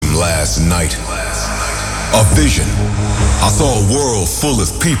last night. A vision. I saw a world full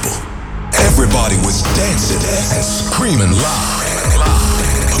of people. Everybody was dancing and screaming loud.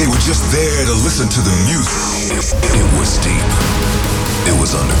 They were just there to listen to the music. It was deep. It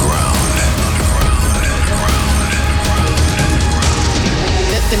was underground.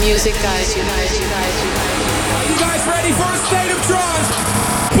 The music guys, you guys ready for a state of trance?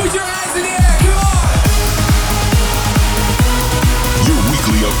 Put your hands in the air, come on! Your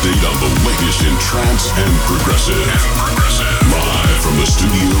weekly update on the latest in trance and progressive. Live from the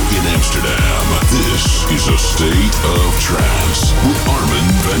studio in Amsterdam, this is A State of Trance with Armin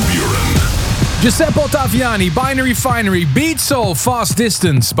van Buuren. Giuseppe Ottaviani, Binary Finery, Beat Soul, Fast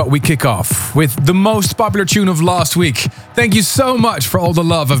Distance. But we kick off with the most popular tune of last week. Thank you so much for all the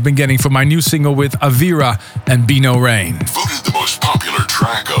love I've been getting for my new single with Avira and Bino Rain. Voted the most popular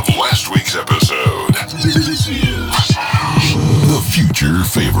track of last week's episode. This is the future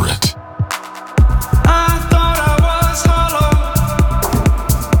favorite.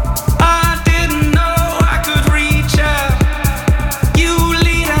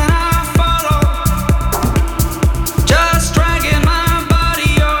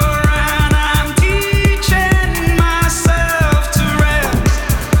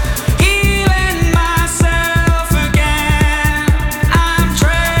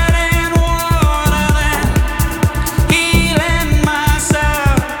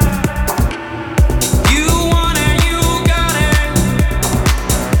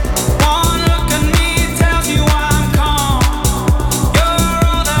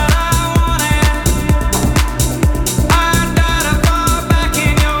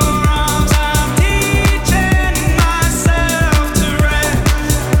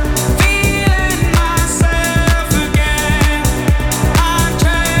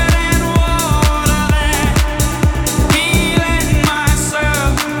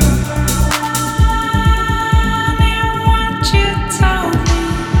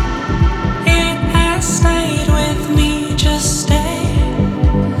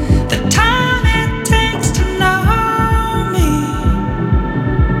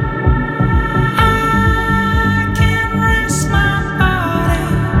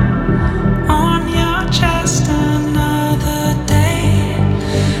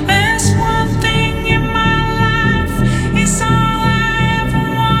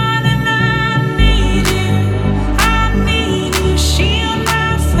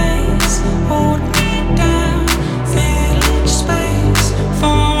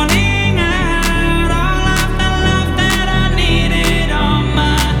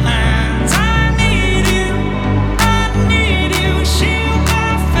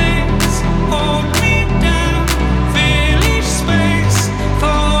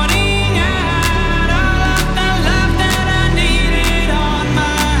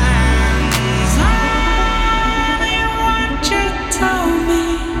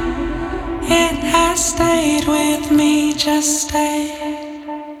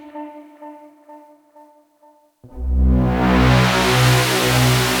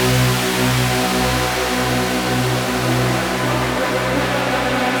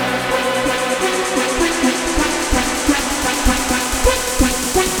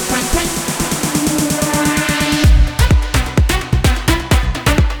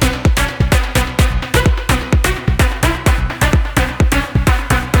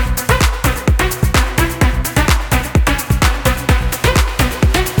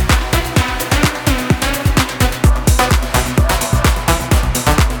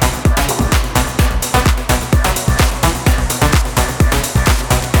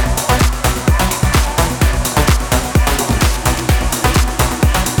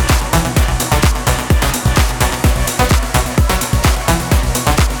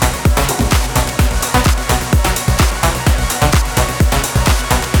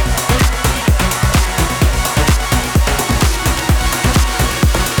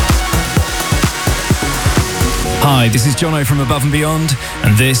 Hi, this is Jono from Above and Beyond,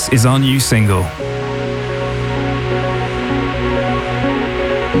 and this is our new single.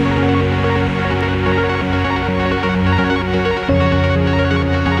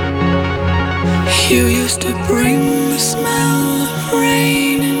 You used to bring the smell of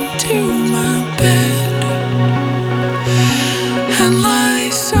rain into my bed and lie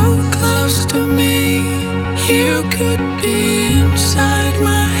so close to me. You could be inside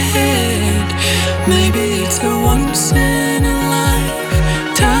my head. Maybe it's a once in a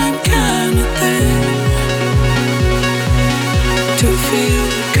lifetime kind of thing to feel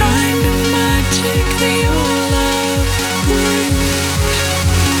the kind of magic that your love brings.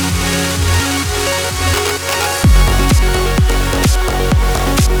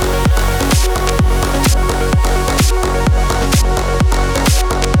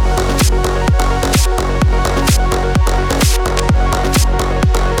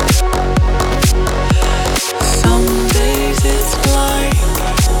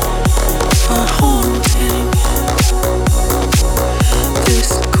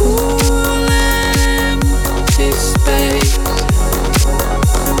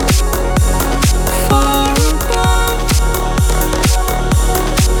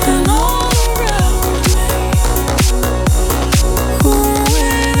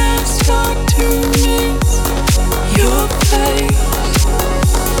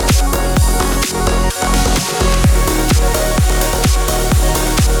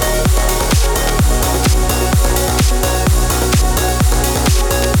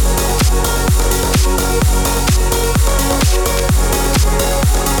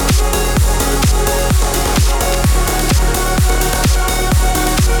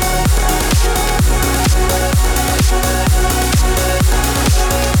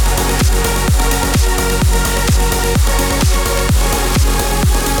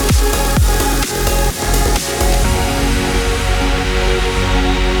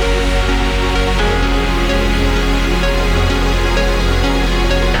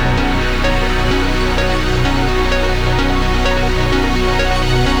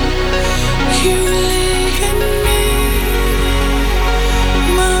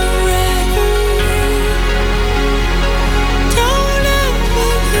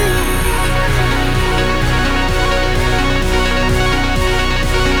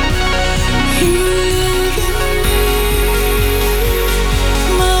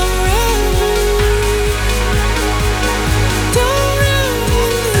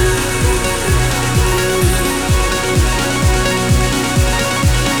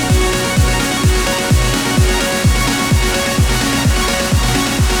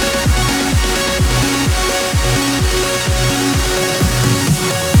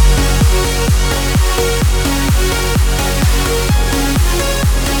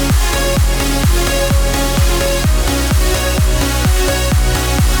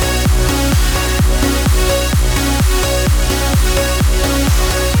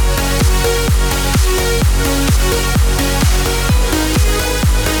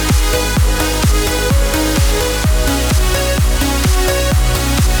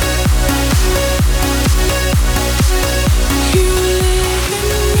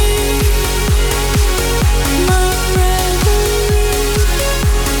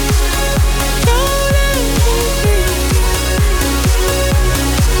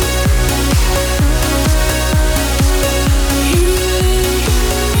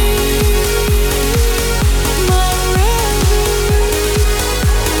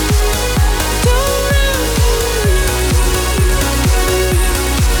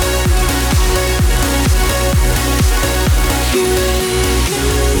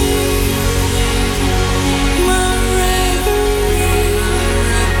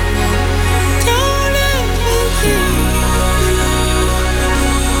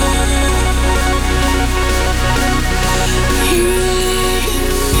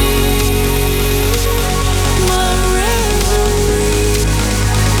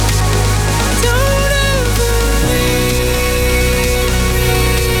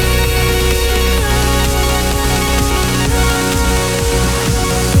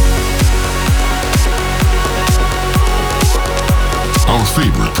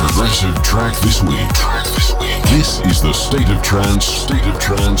 track this week. This is the State of Trance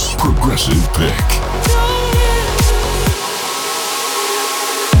Progressive Pick.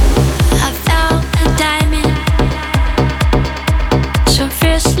 I found a diamond, so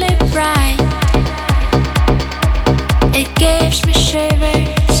fiercely bright. It gives me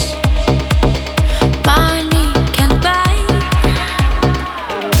shivers, money can buy.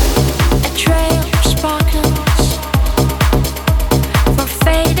 A trail of sparkles for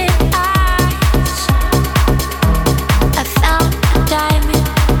faded eyes. I found a diamond,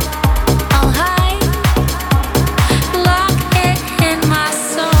 I'll hide.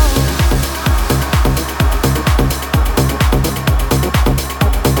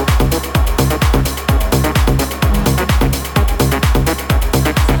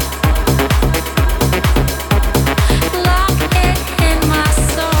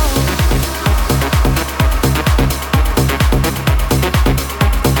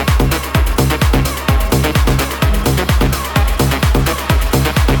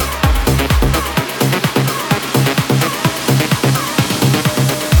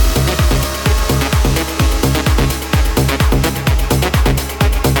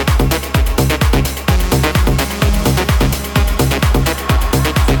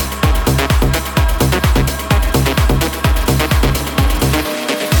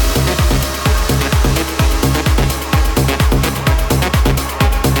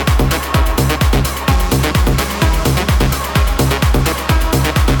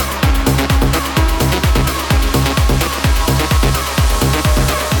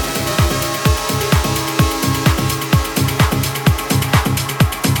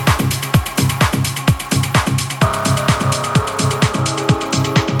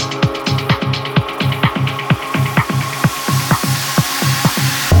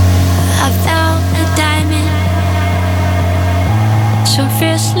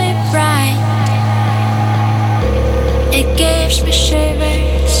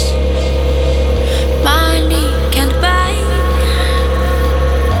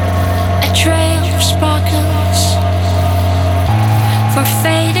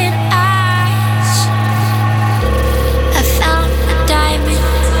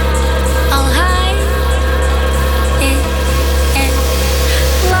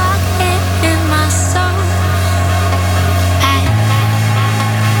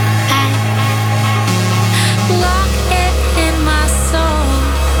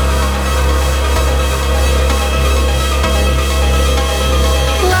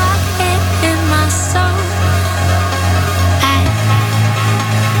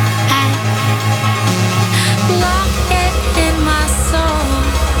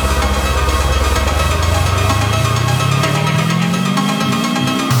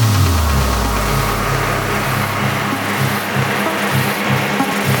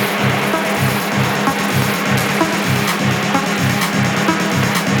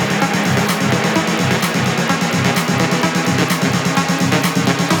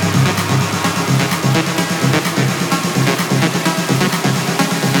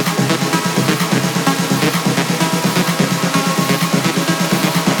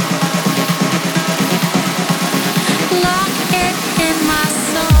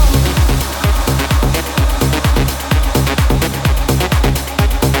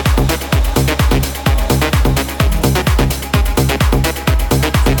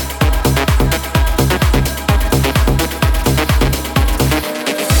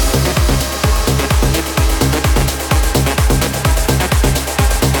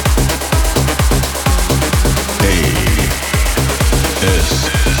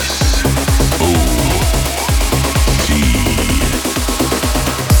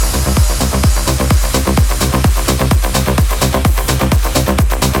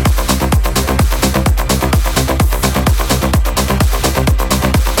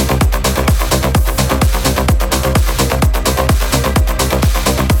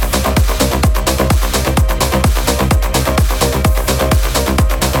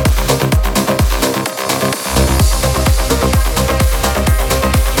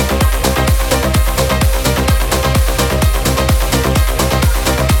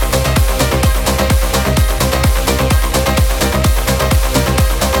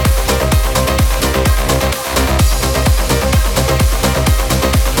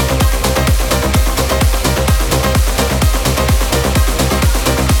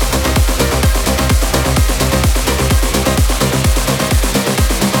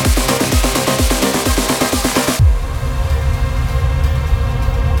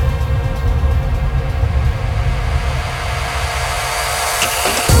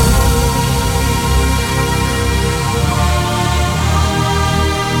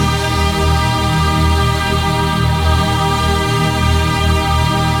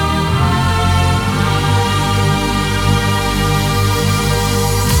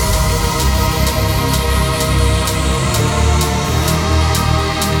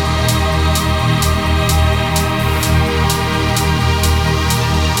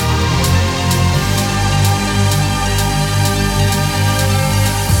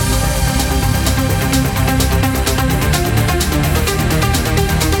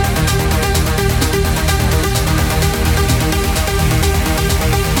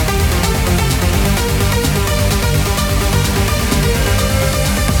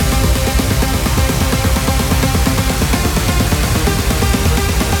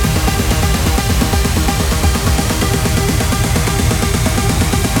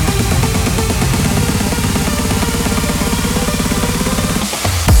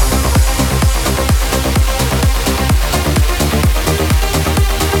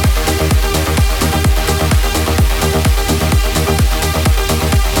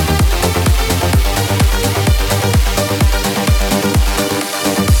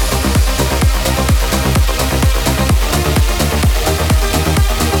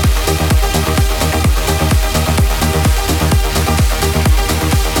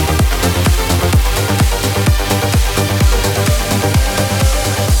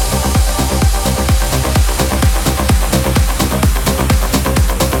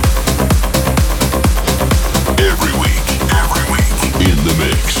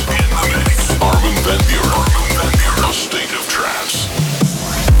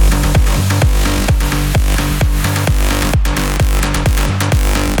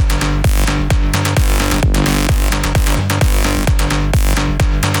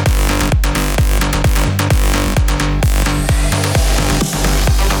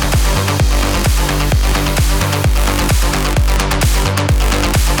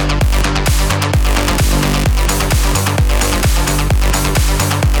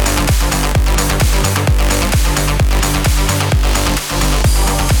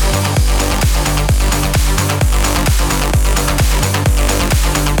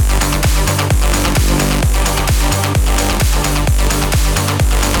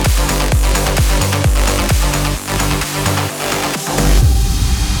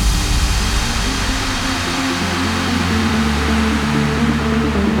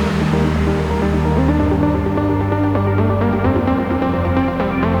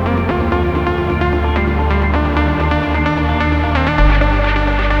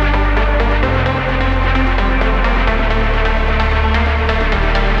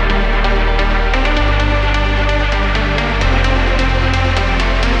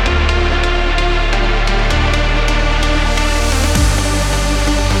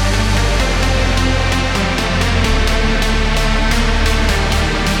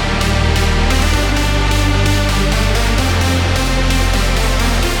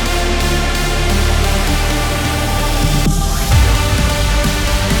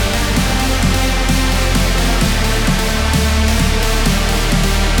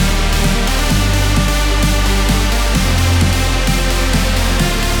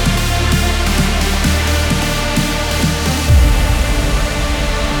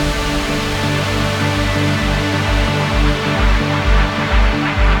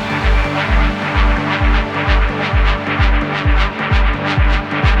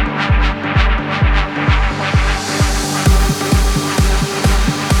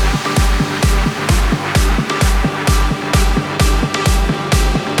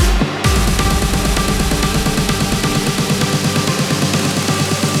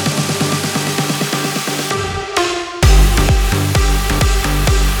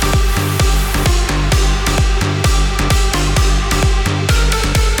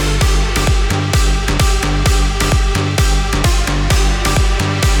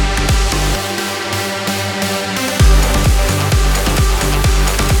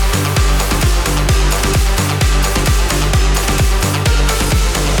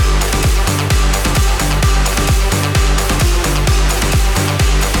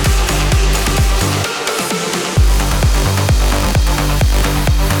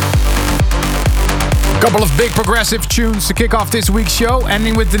 Couple of big progressive tunes to kick off this week's show,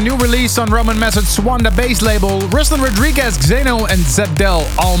 ending with the new release on Roman Messer's Swanda bass label, Ruslan Rodriguez, Xeno and Zedel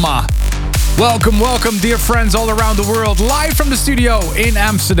Alma. Welcome, welcome, dear friends all around the world, live from the studio in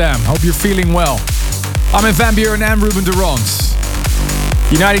Amsterdam. Hope you're feeling well. I'm Van Buren and Ruben de Ronde.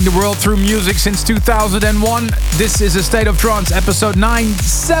 Uniting the world through music since 2001. This is A State of Trance, episode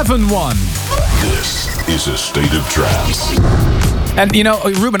 971. This is A State of Trance. And you know,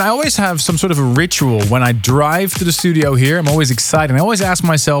 Ruben, I always have some sort of a ritual when I drive to the studio here. I'm always excited. I always ask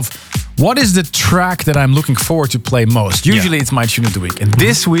myself, what is the track that I'm looking forward to play most? Usually it's my tune of the week. And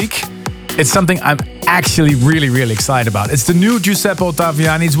this week, it's something I'm actually really, really excited about. It's the new Giuseppe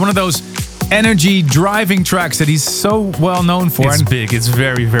Ottaviani. It's one of those energy driving tracks that he's so well known for. It's big. It's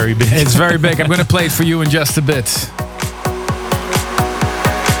very, very big. It's very big. I'm going to play it for you in just a bit.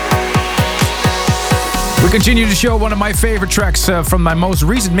 We continue to show one of my favorite tracks from my most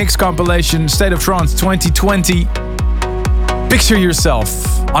recent mix compilation, State of Trance 2020. Picture yourself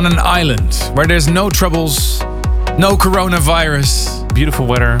on an island where there's no troubles, no coronavirus. Beautiful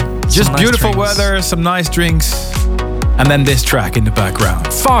weather. Just beautiful weather, some nice drinks. And then this track in the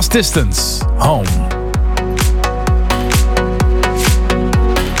background. Fast Distance, Home.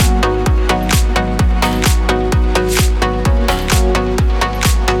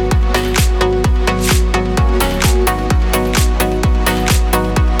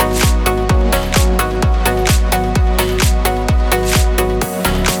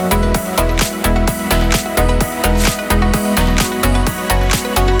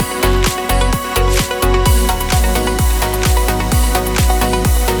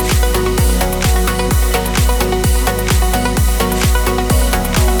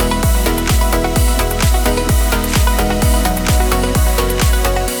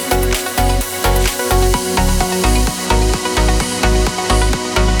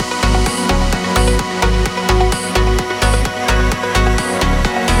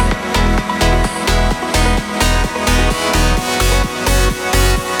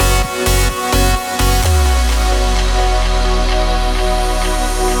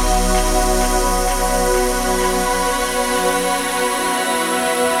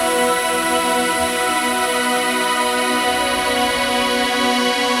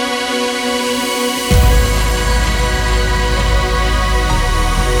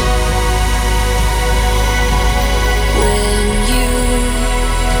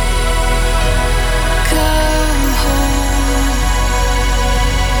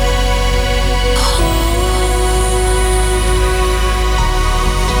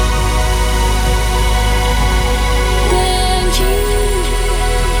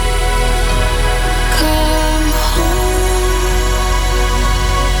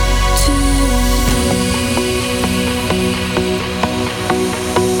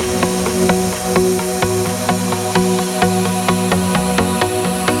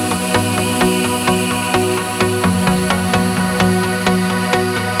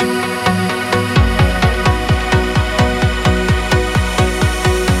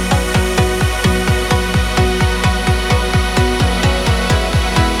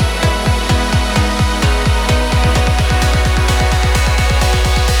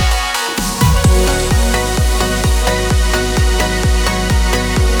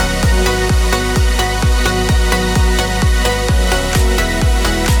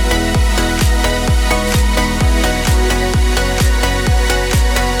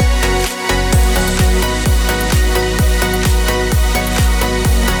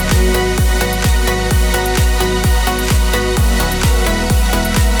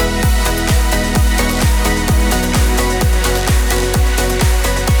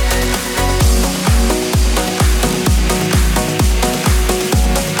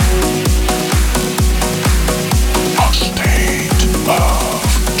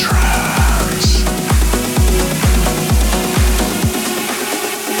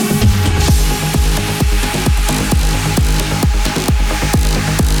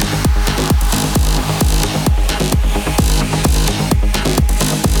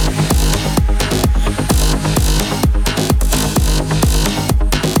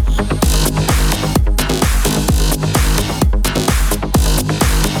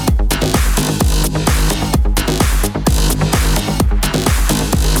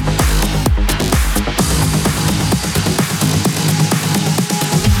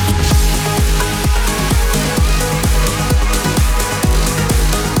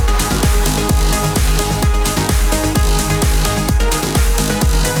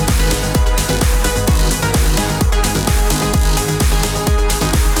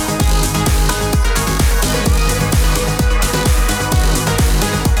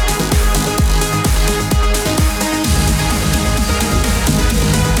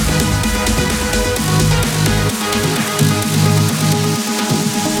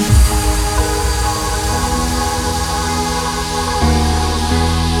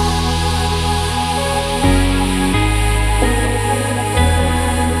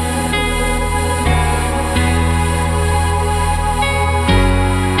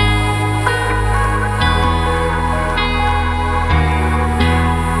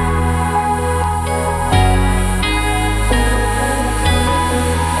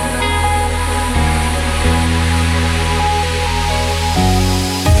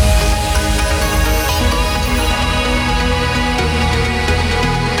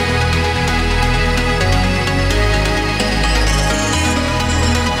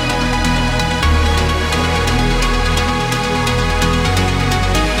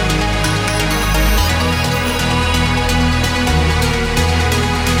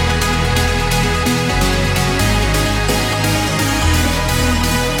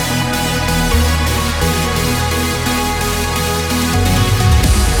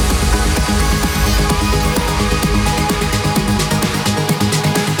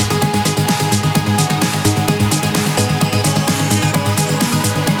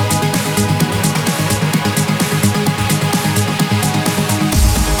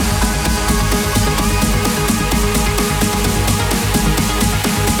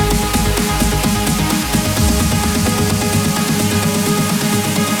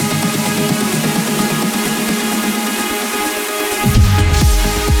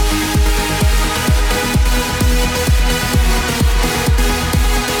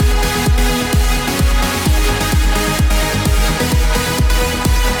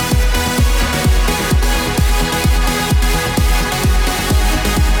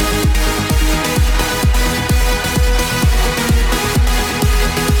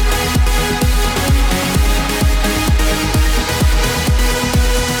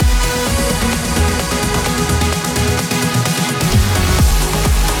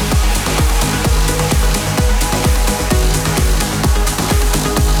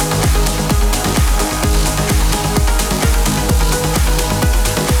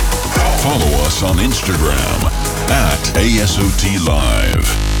 us on Instagram at ASOT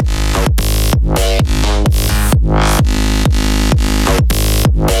Live.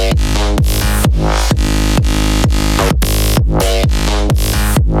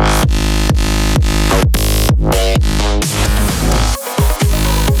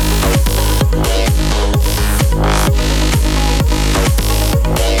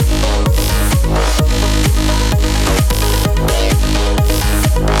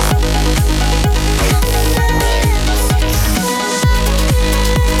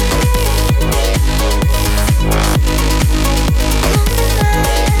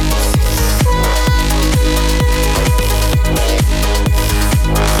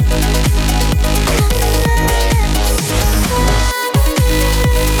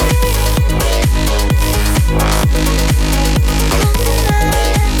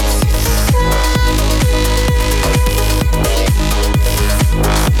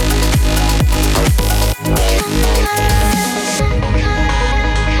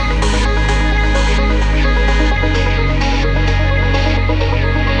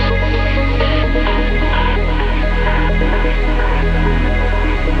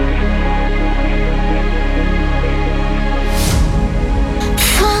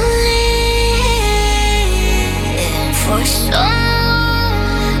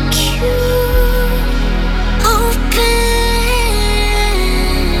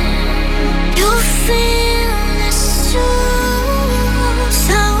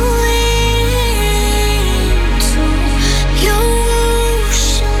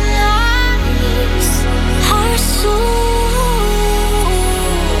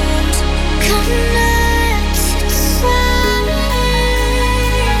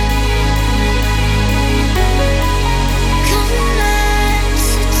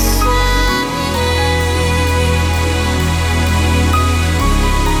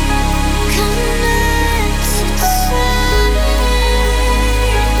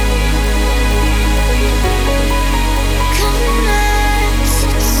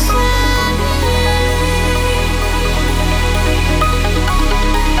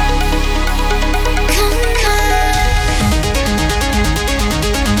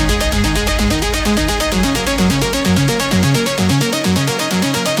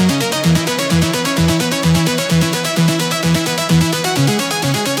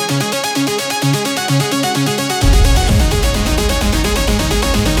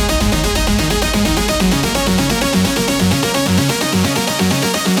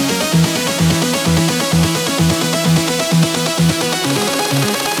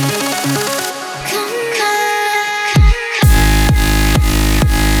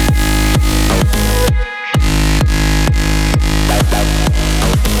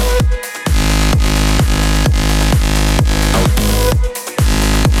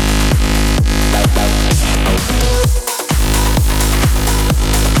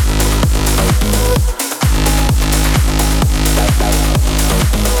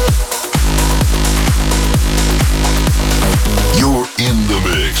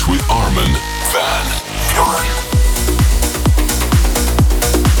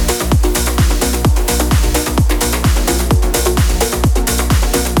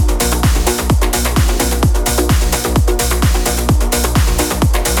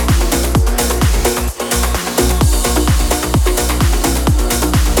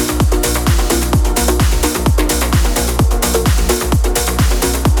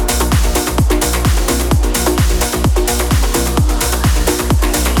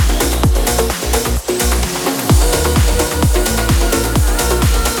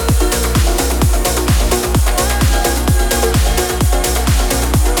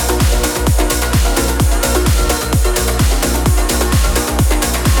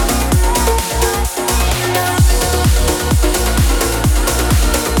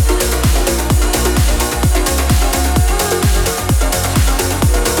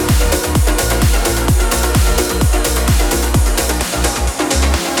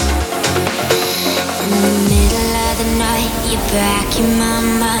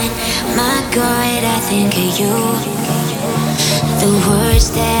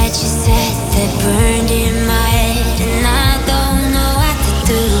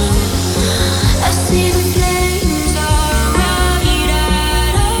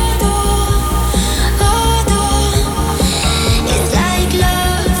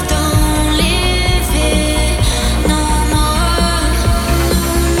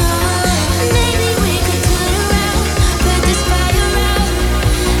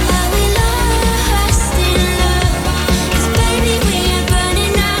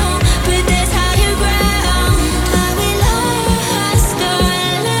 Burning out, but that's how you grow.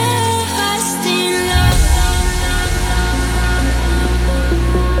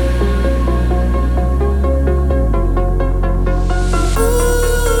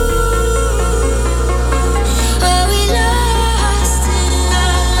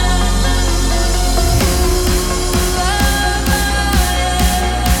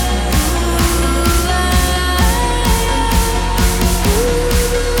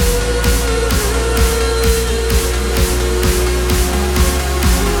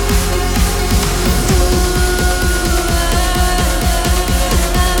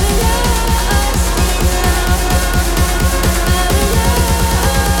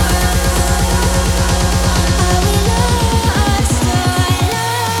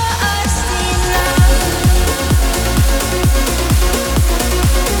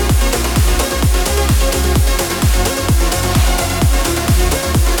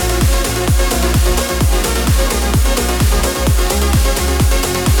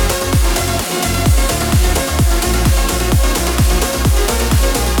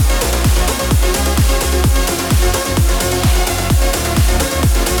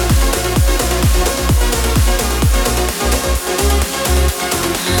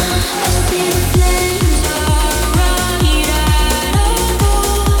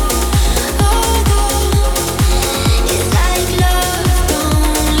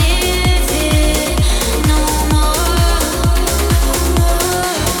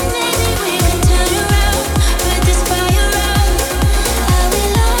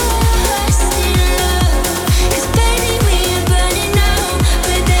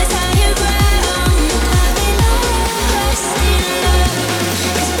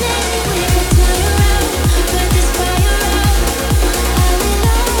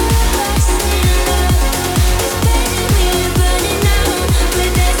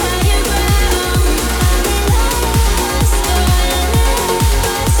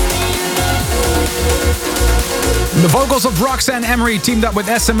 vocals of Roxanne Emery teamed up with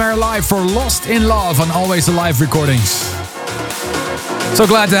SMR Live for Lost in Love on Always Alive recordings. So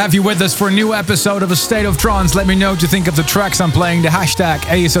glad to have you with us for a new episode of A State of Trance. Let me know what you think of the tracks I'm playing. The hashtag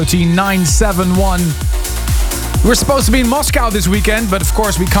ASOT971. We were supposed to be in Moscow this weekend, but of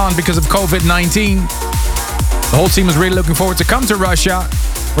course we can't because of COVID-19. The whole team is really looking forward to come to Russia.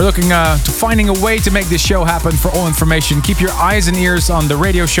 We're looking to finding a way to make this show happen. For all information, keep your eyes and ears on the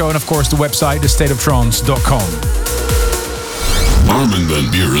radio show and of course the website, thestateoftrance.com. Armin van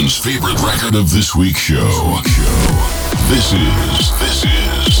Buuren's favorite record of this week's show. This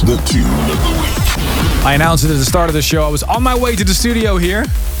is the tune of the week. I announced it at the start of the show. I was on my way to the studio here.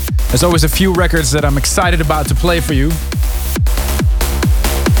 There's always a few records that I'm excited about to play for you.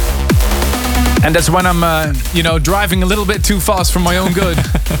 And that's when I'm, driving a little bit too fast for my own good.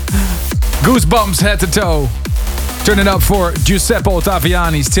 Goosebumps head to toe. Turn it up for Giuseppe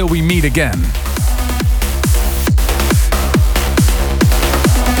Ottaviani's Till We Meet Again.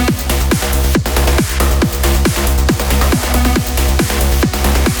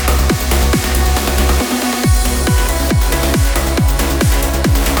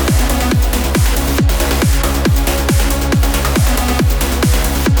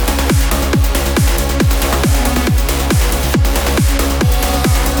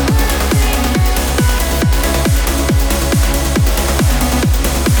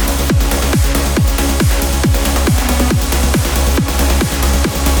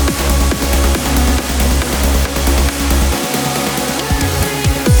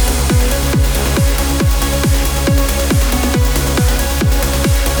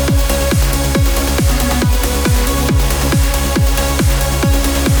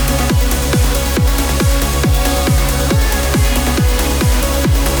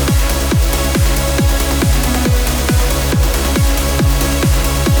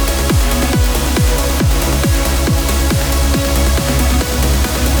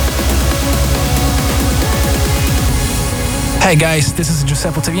 Hey guys, this is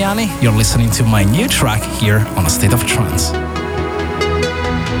Giuseppe Ottaviani. You're listening to my new track here on A State of Trance.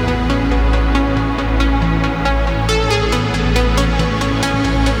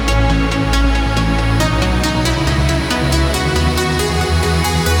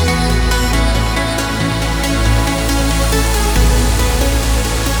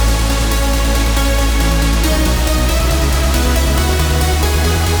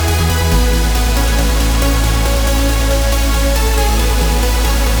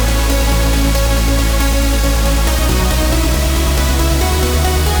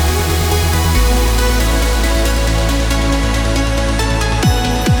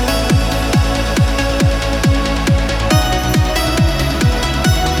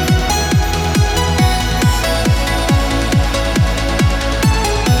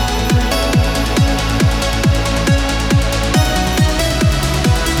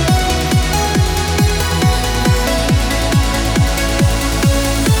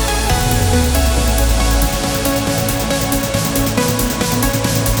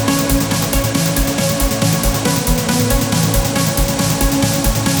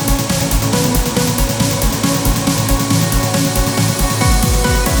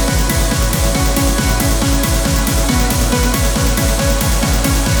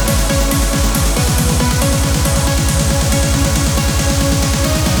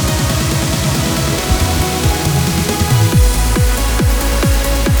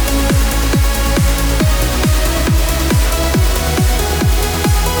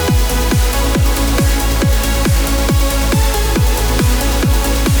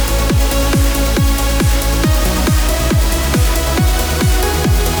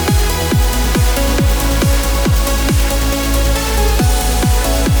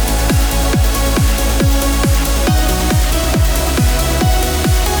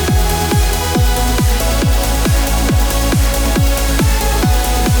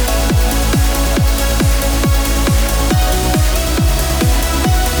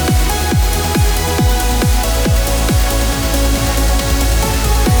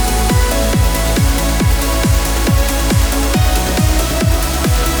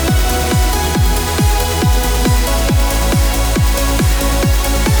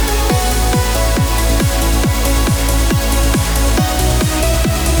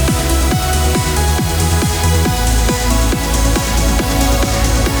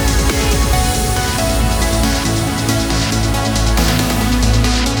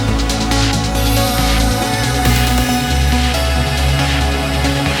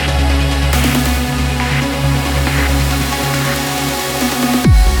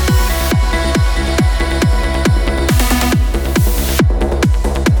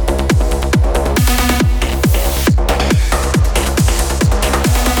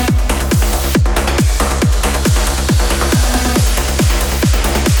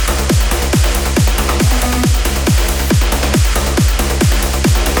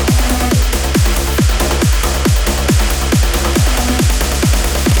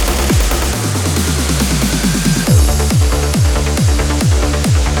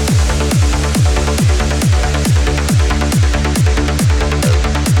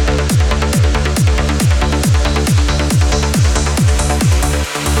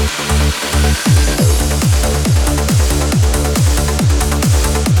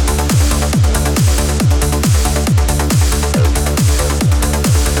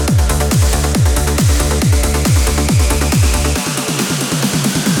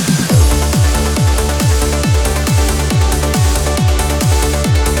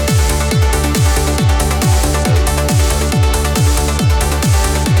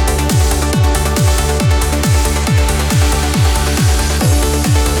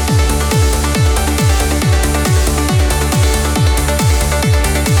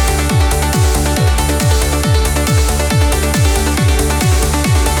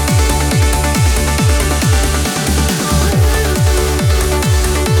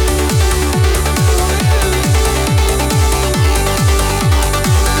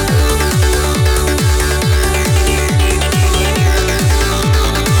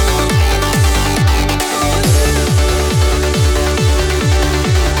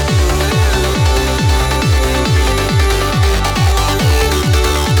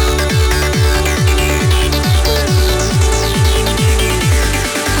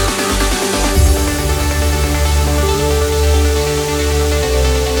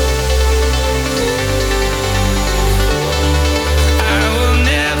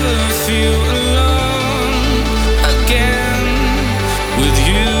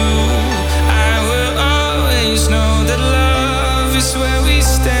 we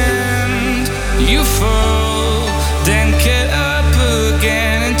stand. You fall, then get up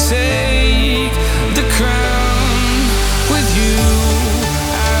again and take the crown. With you,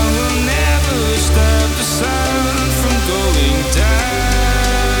 I will never stop the sun from going down.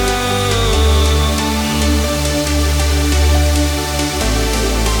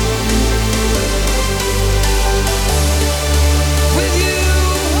 With you,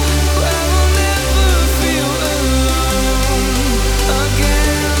 I will never feel alone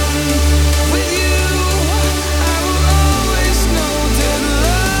again. With you, I will always know that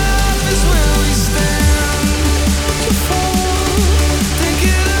love is where we stand. You fall, then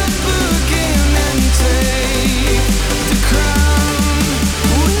get up again and take the crown.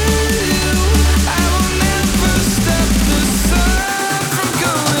 With you, I will never stop the sun from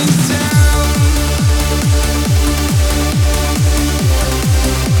going down.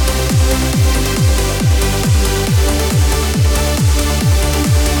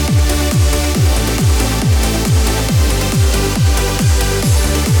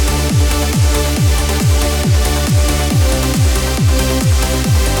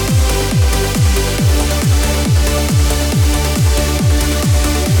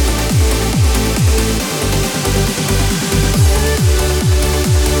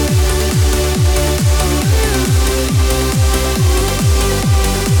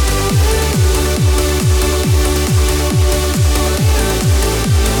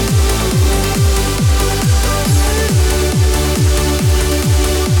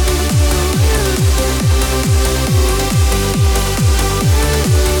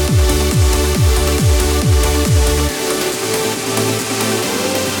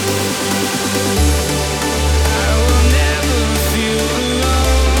 I will never feel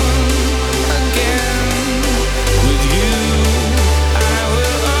alone again. With you, I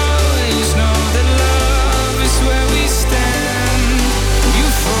will always know that love is where we stand. You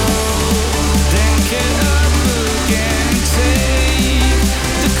fall, then get up again, take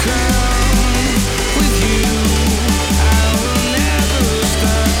the crown. With you, I will never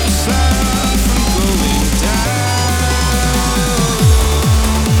stop the sun from going down.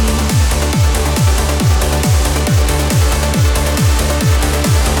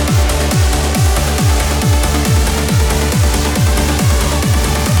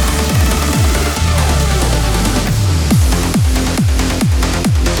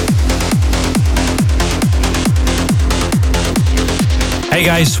 Hey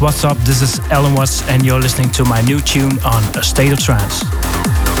guys, what's up? This is Alan Watts and you're listening to my new tune on A State of Trance.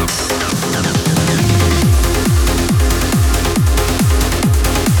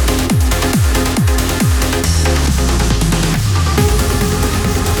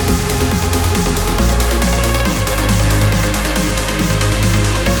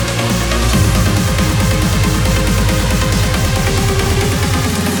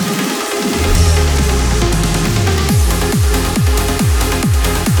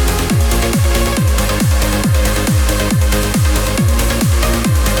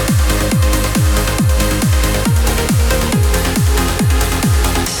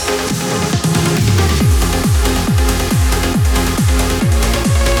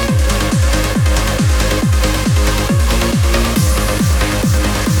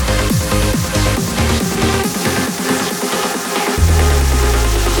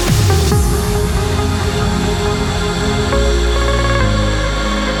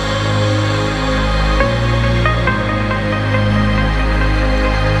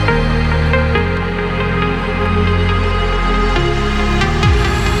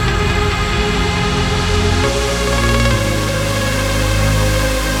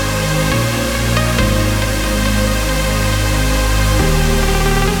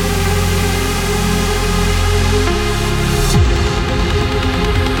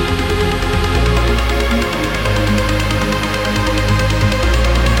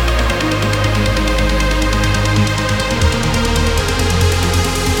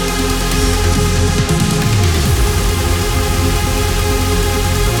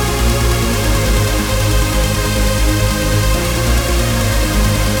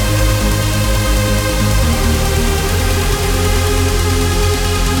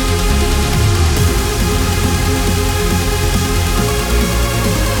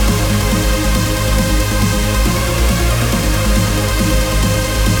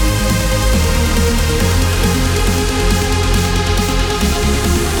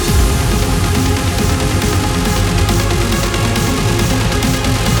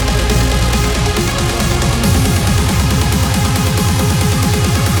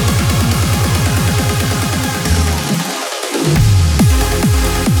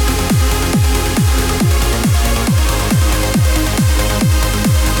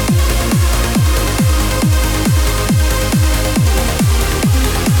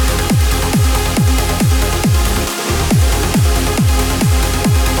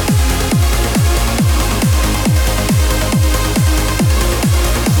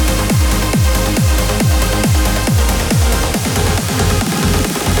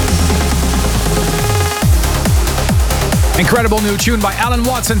 Incredible new tune by Alan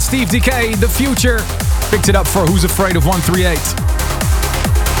Watts and Steve Decay, The Future. Picked it up for Who's Afraid of 138.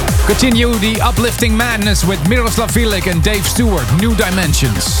 Continue the uplifting madness with Miroslav Vilek and Dave Stewart, New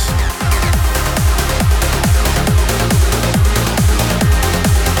Dimensions.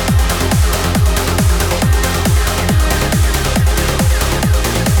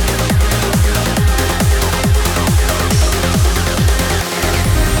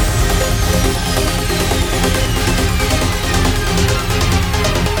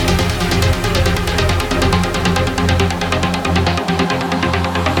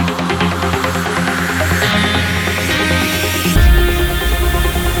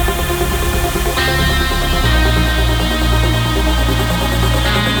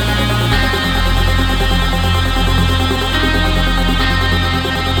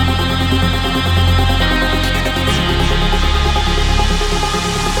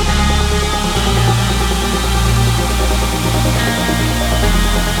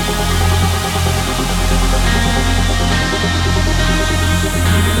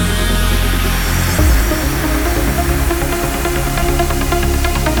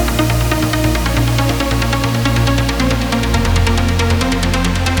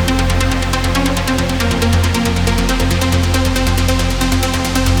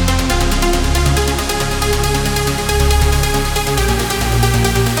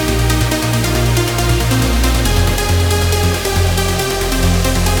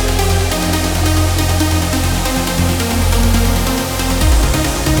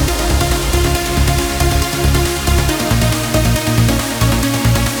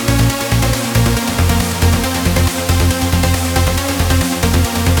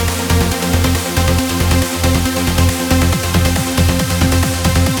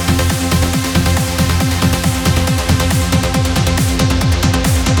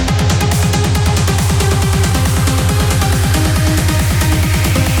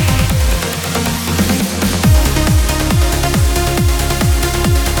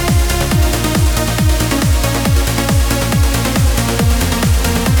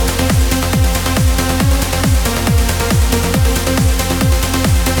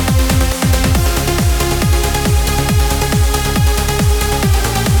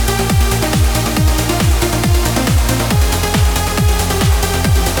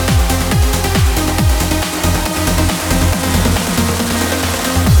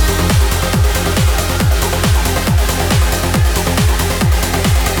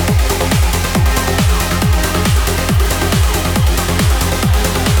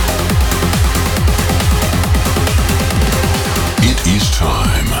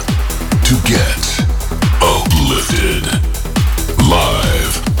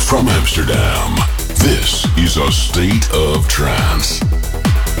 Amsterdam. This is a state of trance.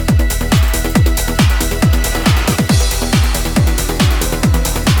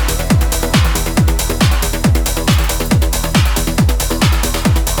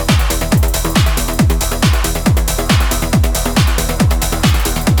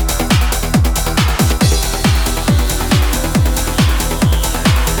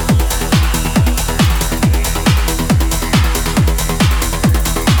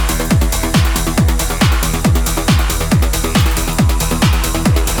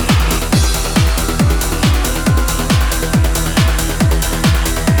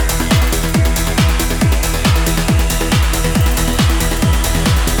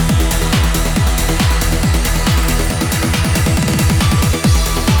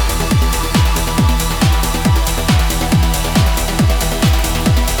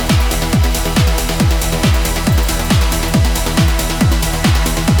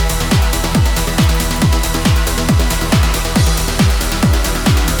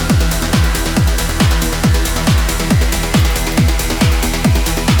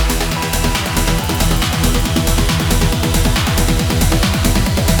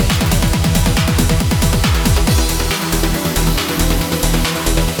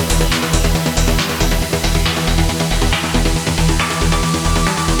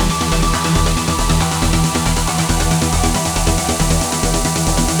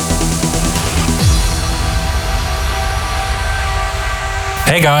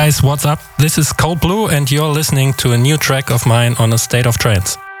 Hey guys, what's up? This is Cold Blue and you're listening to a new track of mine on A State of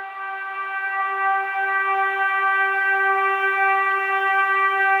Trance.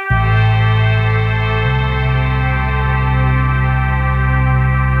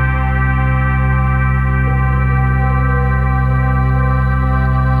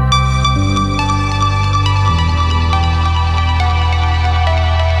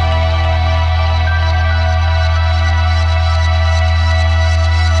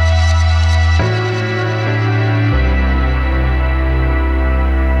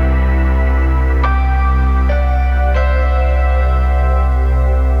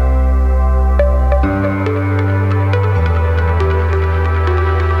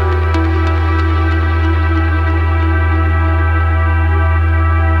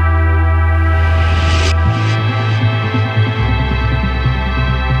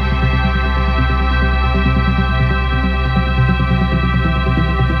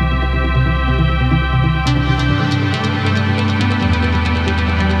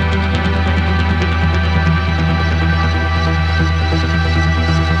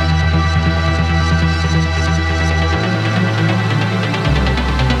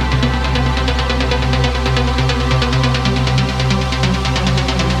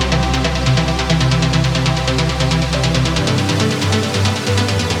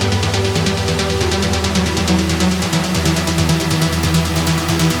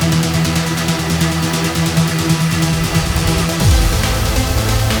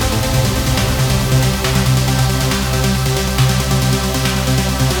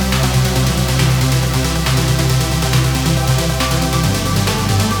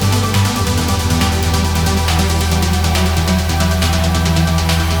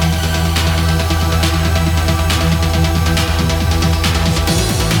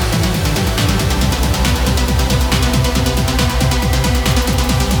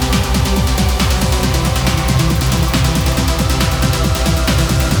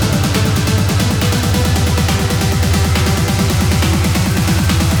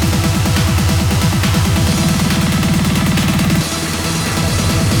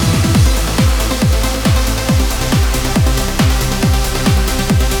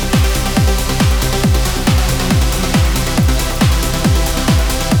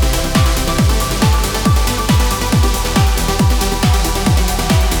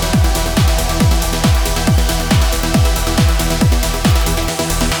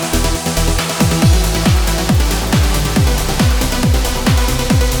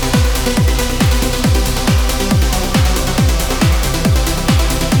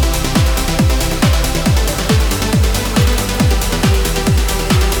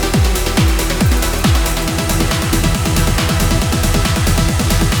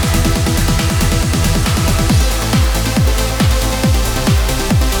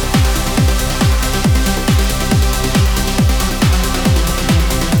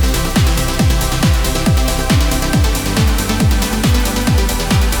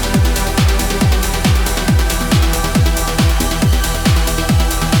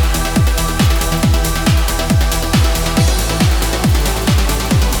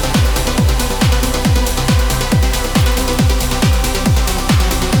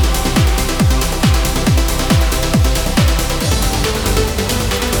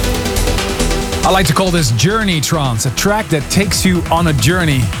 I like to call this Journey Trance, a track that takes you on a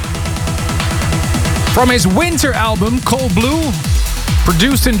journey. From his winter album, Cold Blue,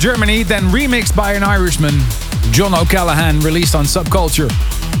 produced in Germany, then remixed by an Irishman, John O'Callaghan, released on Subculture.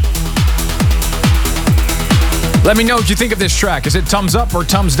 Let me know what you think of this track. Is it thumbs up or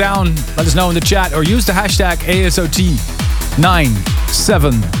thumbs down? Let us know in the chat or use the hashtag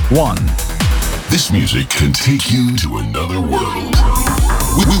ASOT971. This music can take you to another world.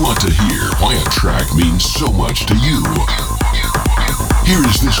 We want to hear why a track means so much to you. Here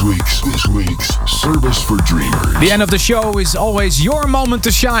is this week's Service for Dreamers. The end of the show is always your moment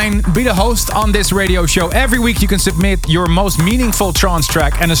to shine. Be the host on this radio show. Every week you can submit your most meaningful trance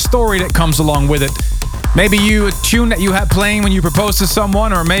track and a story that comes along with it. Maybe a tune that you had playing when you proposed to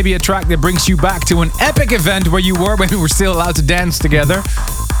someone, or maybe a track that brings you back to an epic event where you were when we were still allowed to dance together.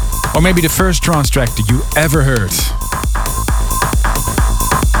 Or maybe the first trance track that you ever heard.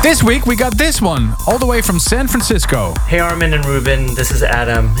 This week we got this one, all the way from San Francisco. Hey Armin and Ruben, this is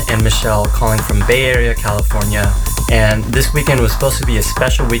Adam and Michelle calling from Bay Area, California. And this weekend was supposed to be a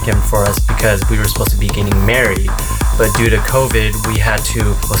special weekend for us because we were supposed to be getting married. But due to COVID, we had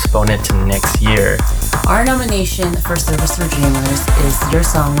to postpone it to next year. Our nomination for Service for Dreamers is your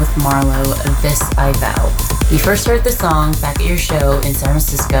song with Marlo, This I Vow. We first heard the song back at your show in San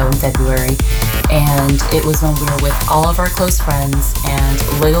Francisco in February, and it was when we were with all of our close friends, and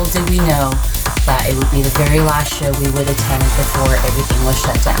little did we know that it would be the very last show we would attend before everything was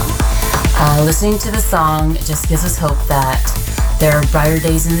shut down. Listening to the song just gives us hope that there are brighter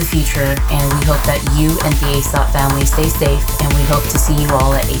days in the future, and we hope that you and the ASOT family stay safe, and we hope to see you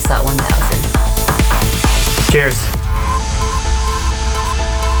all at ASOT 1000. Cheers.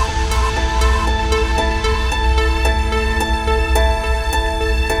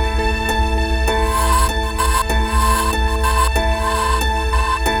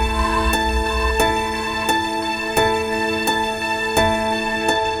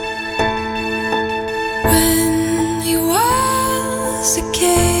 When you was a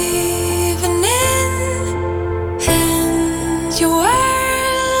caving in, and your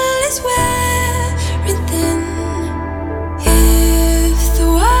world is wearing thin,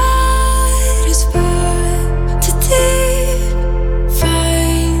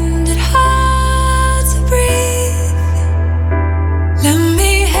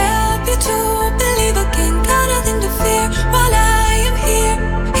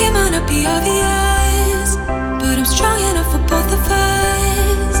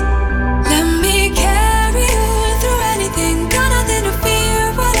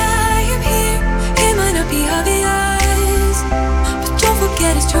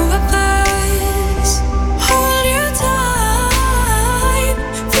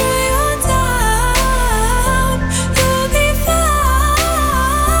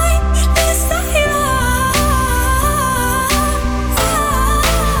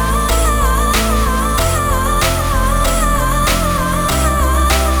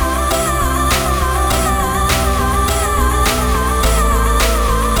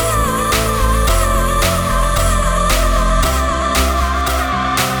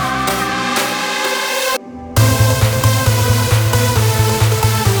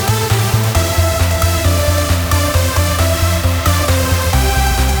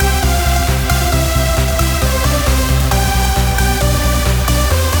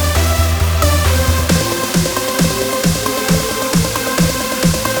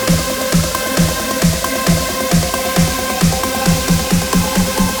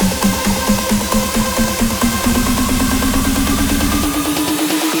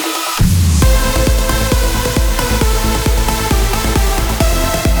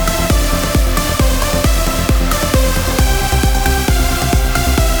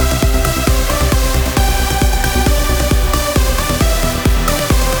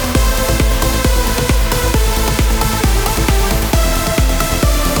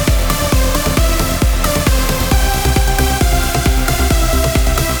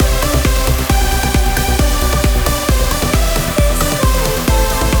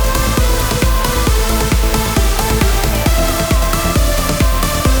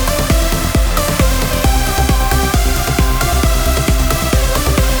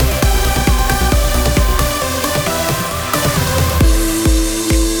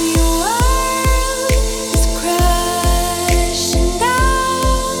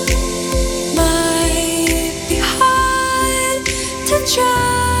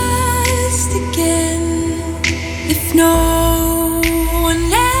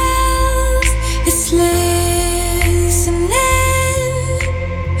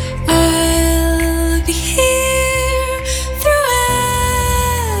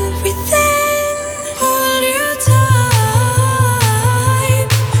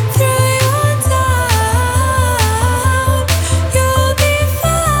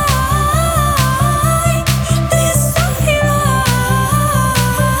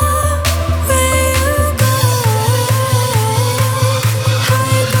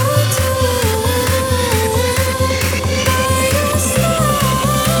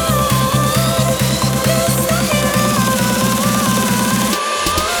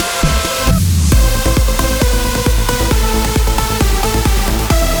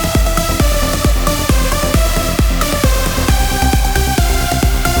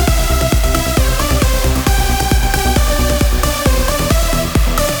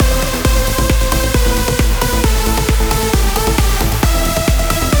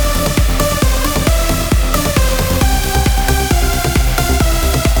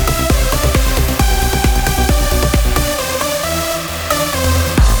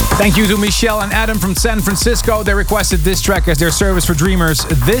 Thank you to Michelle and Adam from San Francisco. They requested this track as their service for dreamers.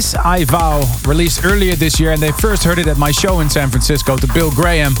 This I Vow, released earlier this year, and they first heard it at my show in San Francisco to Bill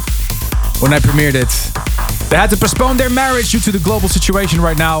Graham when I premiered it. They had to postpone their marriage due to the global situation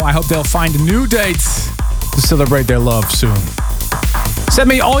right now. I hope they'll find a new date to celebrate their love soon. Send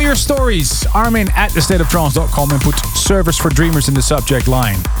me all your stories, Armin@thestateoftrance.com, and put service for dreamers in the subject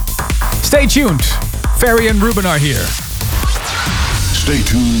line. Stay tuned. Ferry and Ruben are here. Stay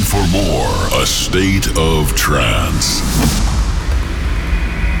tuned for more A State of Trance.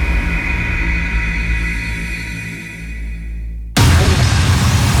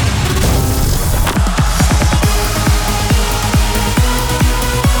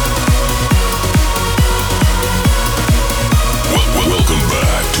 Welcome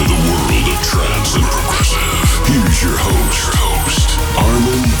back to the world of trance and progressive. Here's your host,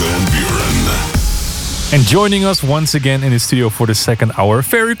 Armin van Buuren. And joining us once again in the studio for the second hour,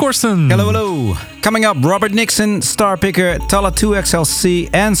 Ferry Corsten. Hello. Coming up, Robert Nixon, Star Picker, Tala 2XLC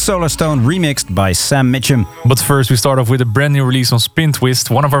and Solarstone remixed by Sam Mitchum. But first we start off with a brand new release on Spin Twist,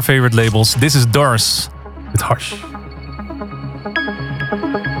 one of our favorite labels. This is Dars with Hush.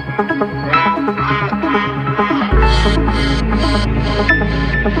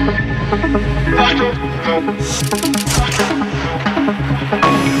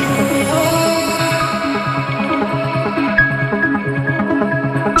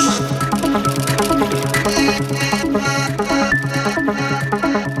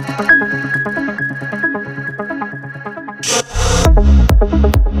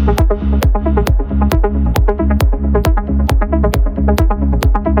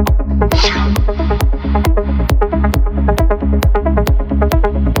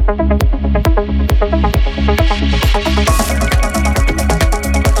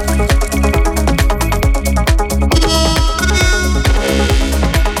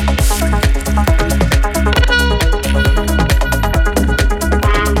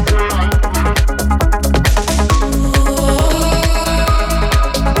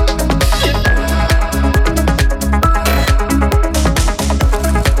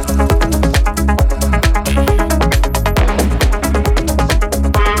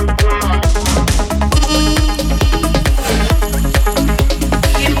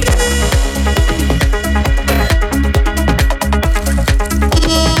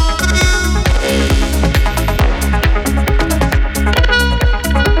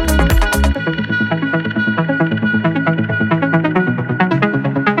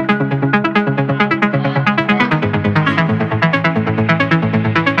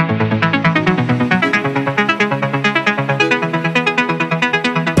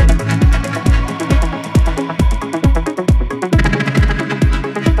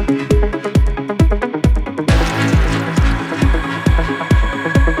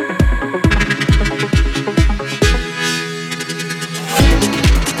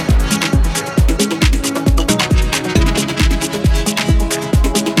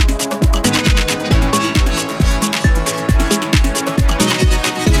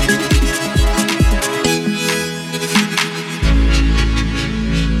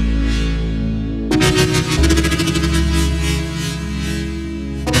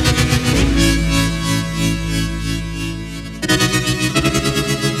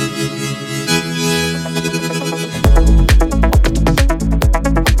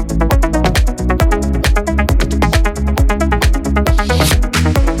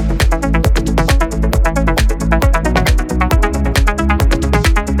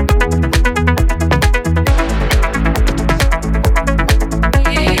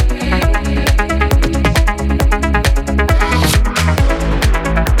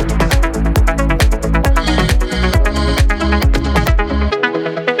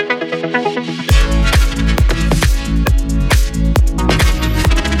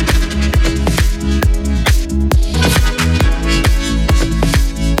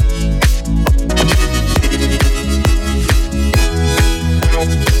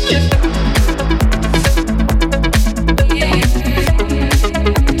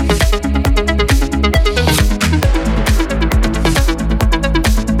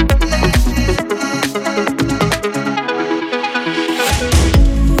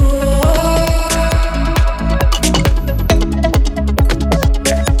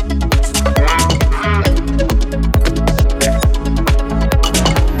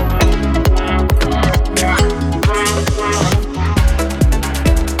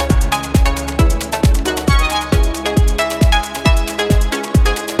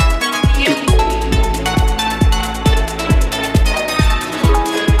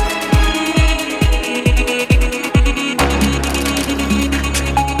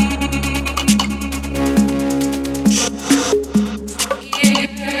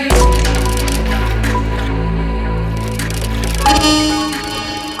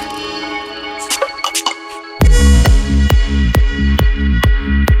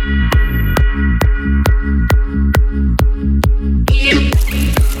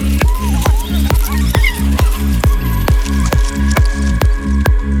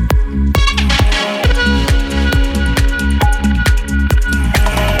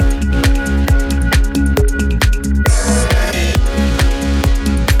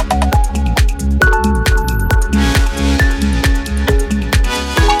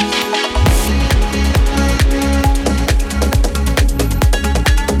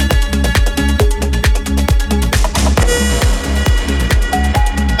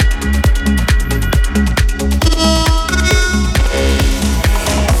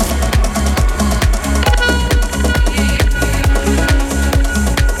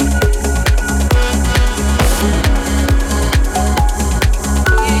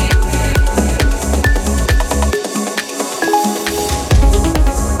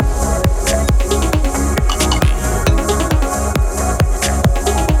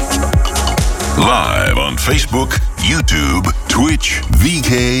 Live on Facebook, YouTube, Twitch,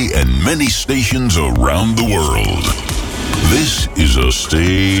 VK, and many stations around the world. This is a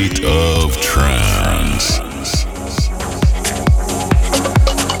state of trance.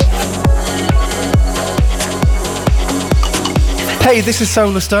 Hey, this is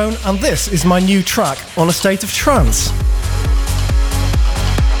Solarstone, and this is my new track on A State of Trance.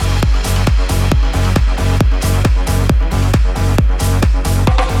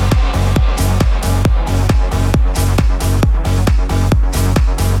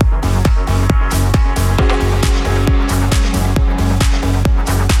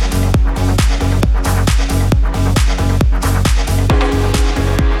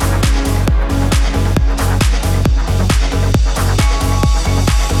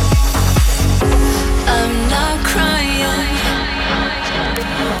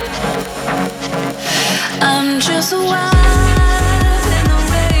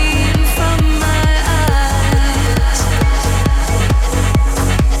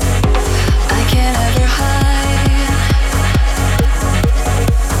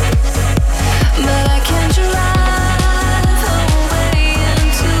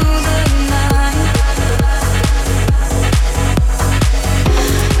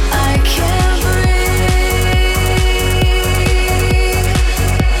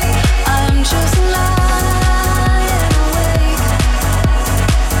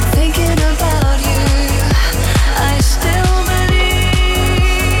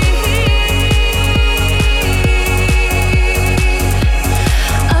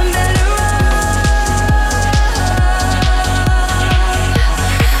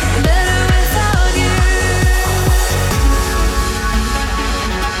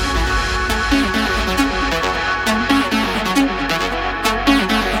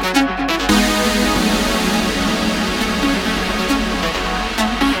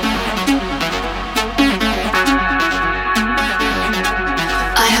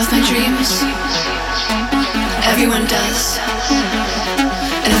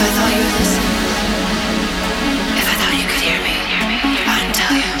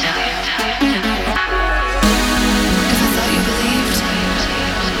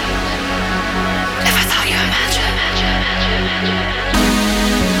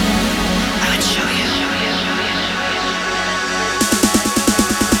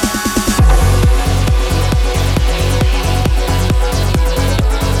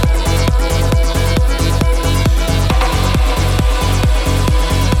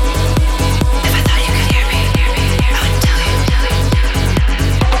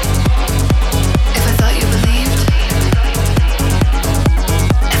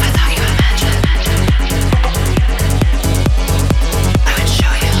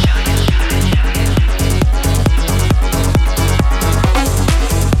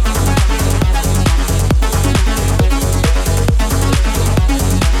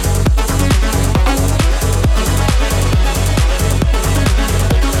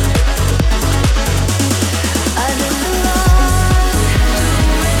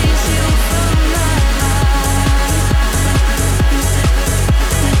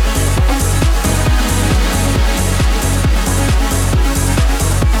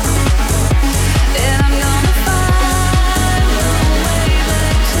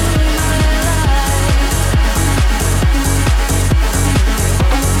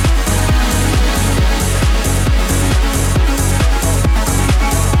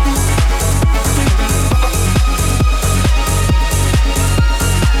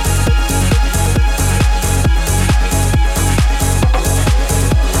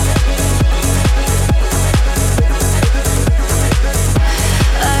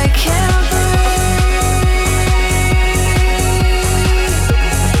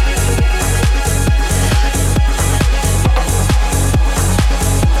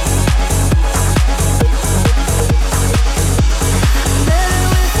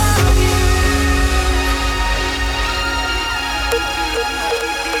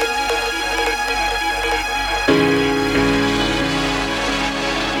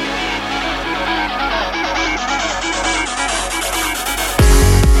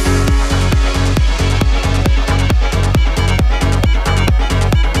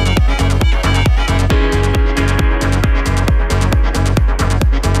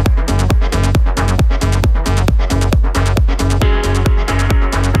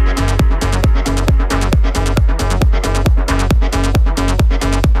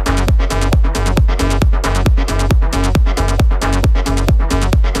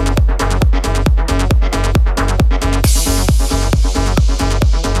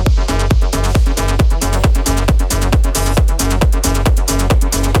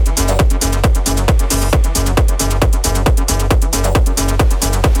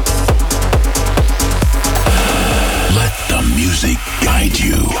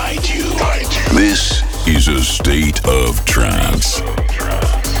 to State of Trance.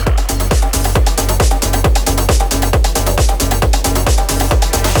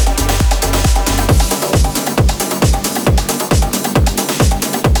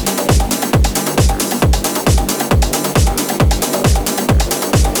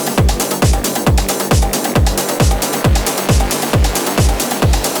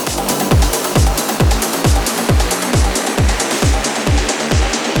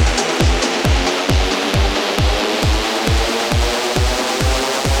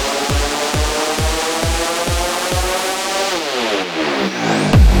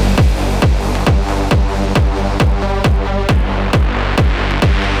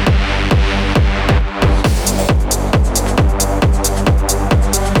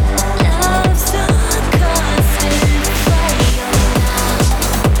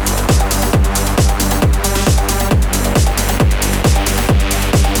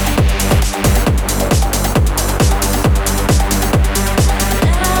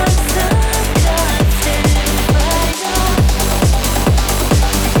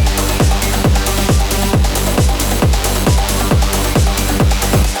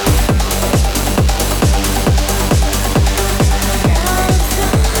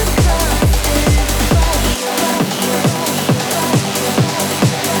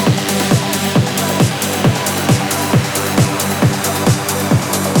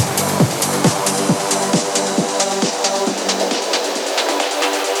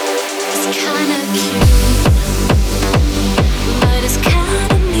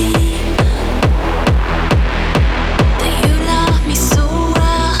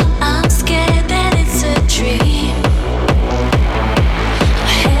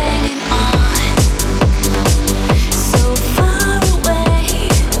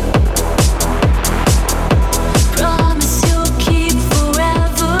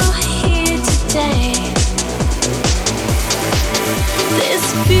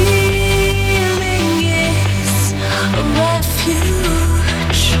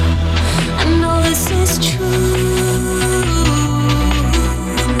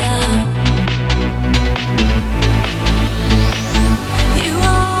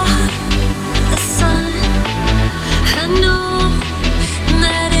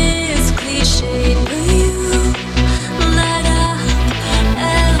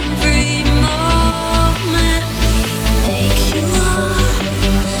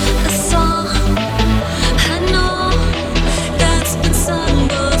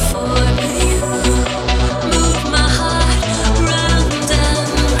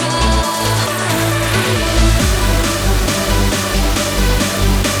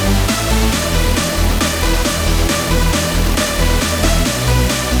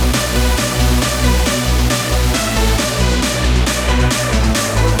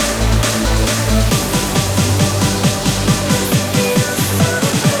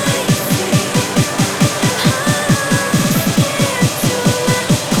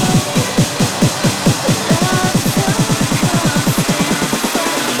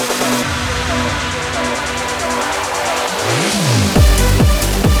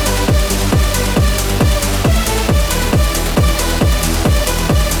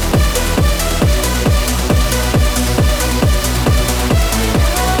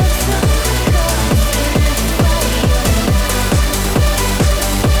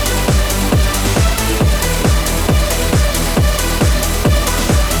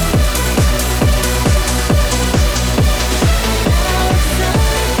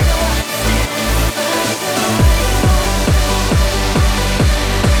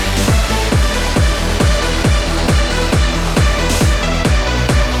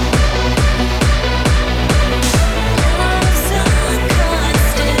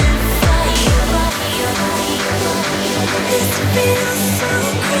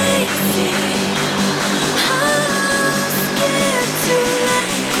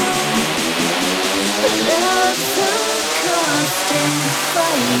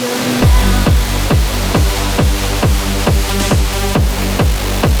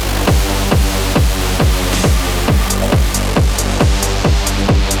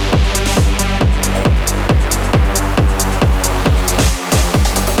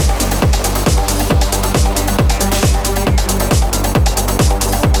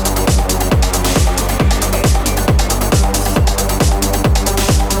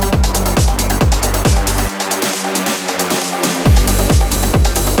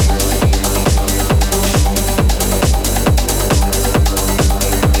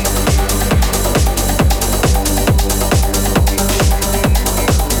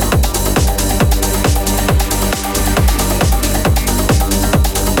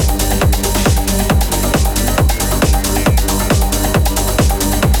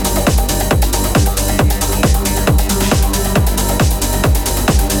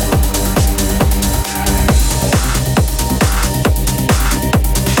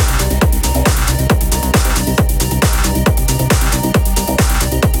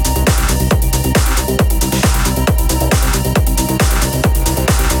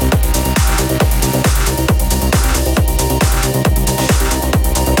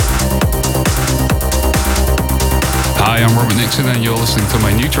 I'm Robert Nixon and you're listening to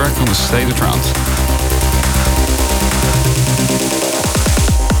my new track on A State of Trance.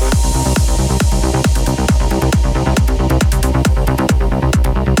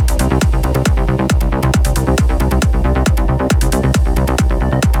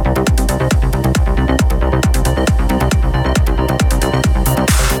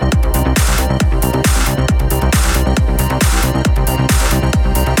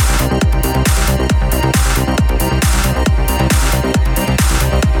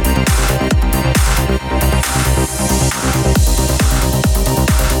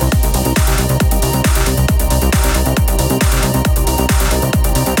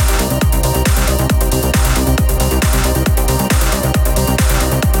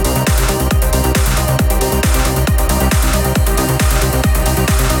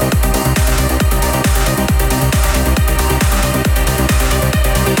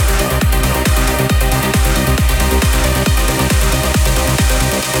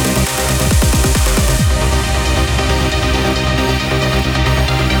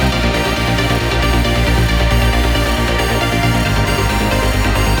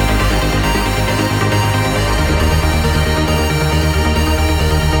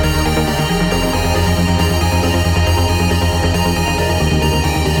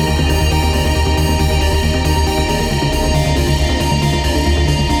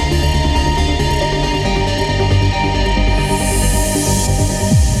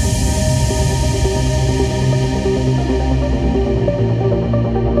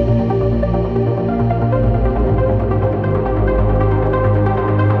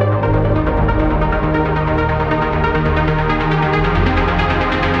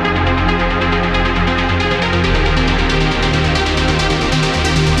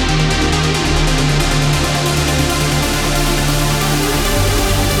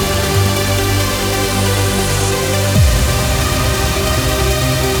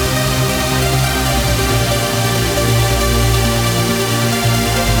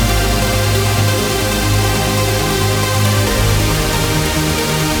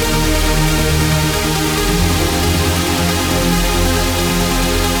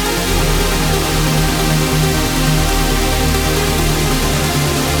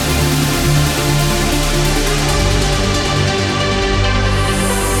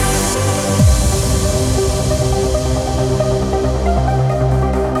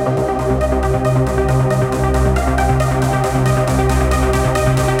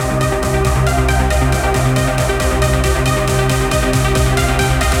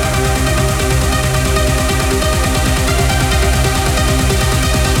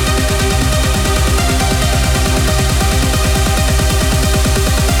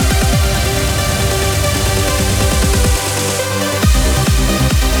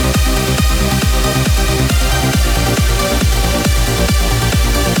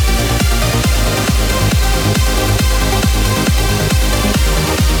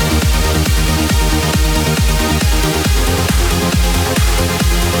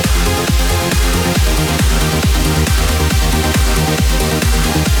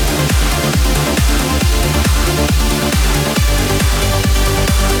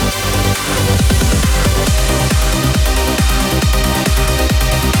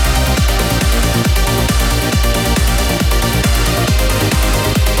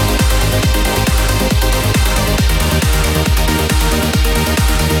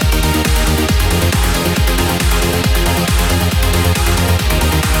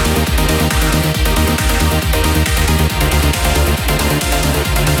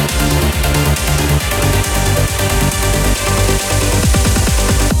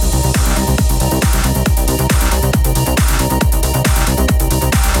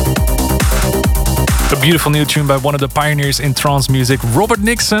 Beautiful new tune by one of the pioneers in trance music, Robert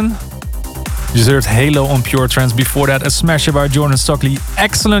Nixon. Deserved Halo on Pure Trance. Before that, a smasher by Jordan Stockley.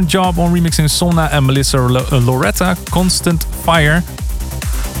 Excellent job on remixing Sonna and Melissa Loretta, Constant Fire.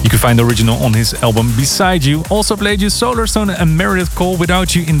 You can find the original on his album Beside You. Also played you Solarstone and Meredith Cole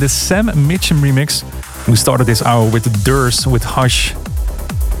Without You in the Sam Mitchum remix. We started this hour with Durs with Hush.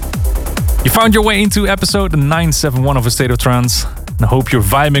 You found your way into episode 971 of A State of Trance. I hope you're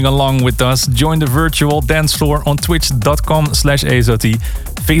vibing along with us. Join the virtual dance floor on twitch.com/ASOT,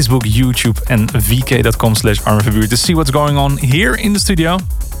 Facebook, YouTube and vk.com/ArminVanbuuren to see what's going on here in the studio.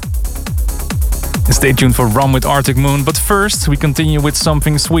 And stay tuned for Rum with Arctic Moon. But first, we continue with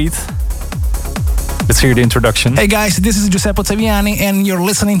something sweet. Let's hear the introduction. Hey guys, this is Giuseppe Ottaviani and you're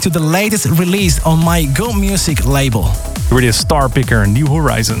listening to the latest release on my Go Music label. Here it is, Star Picker, New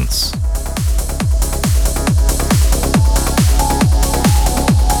Horizons.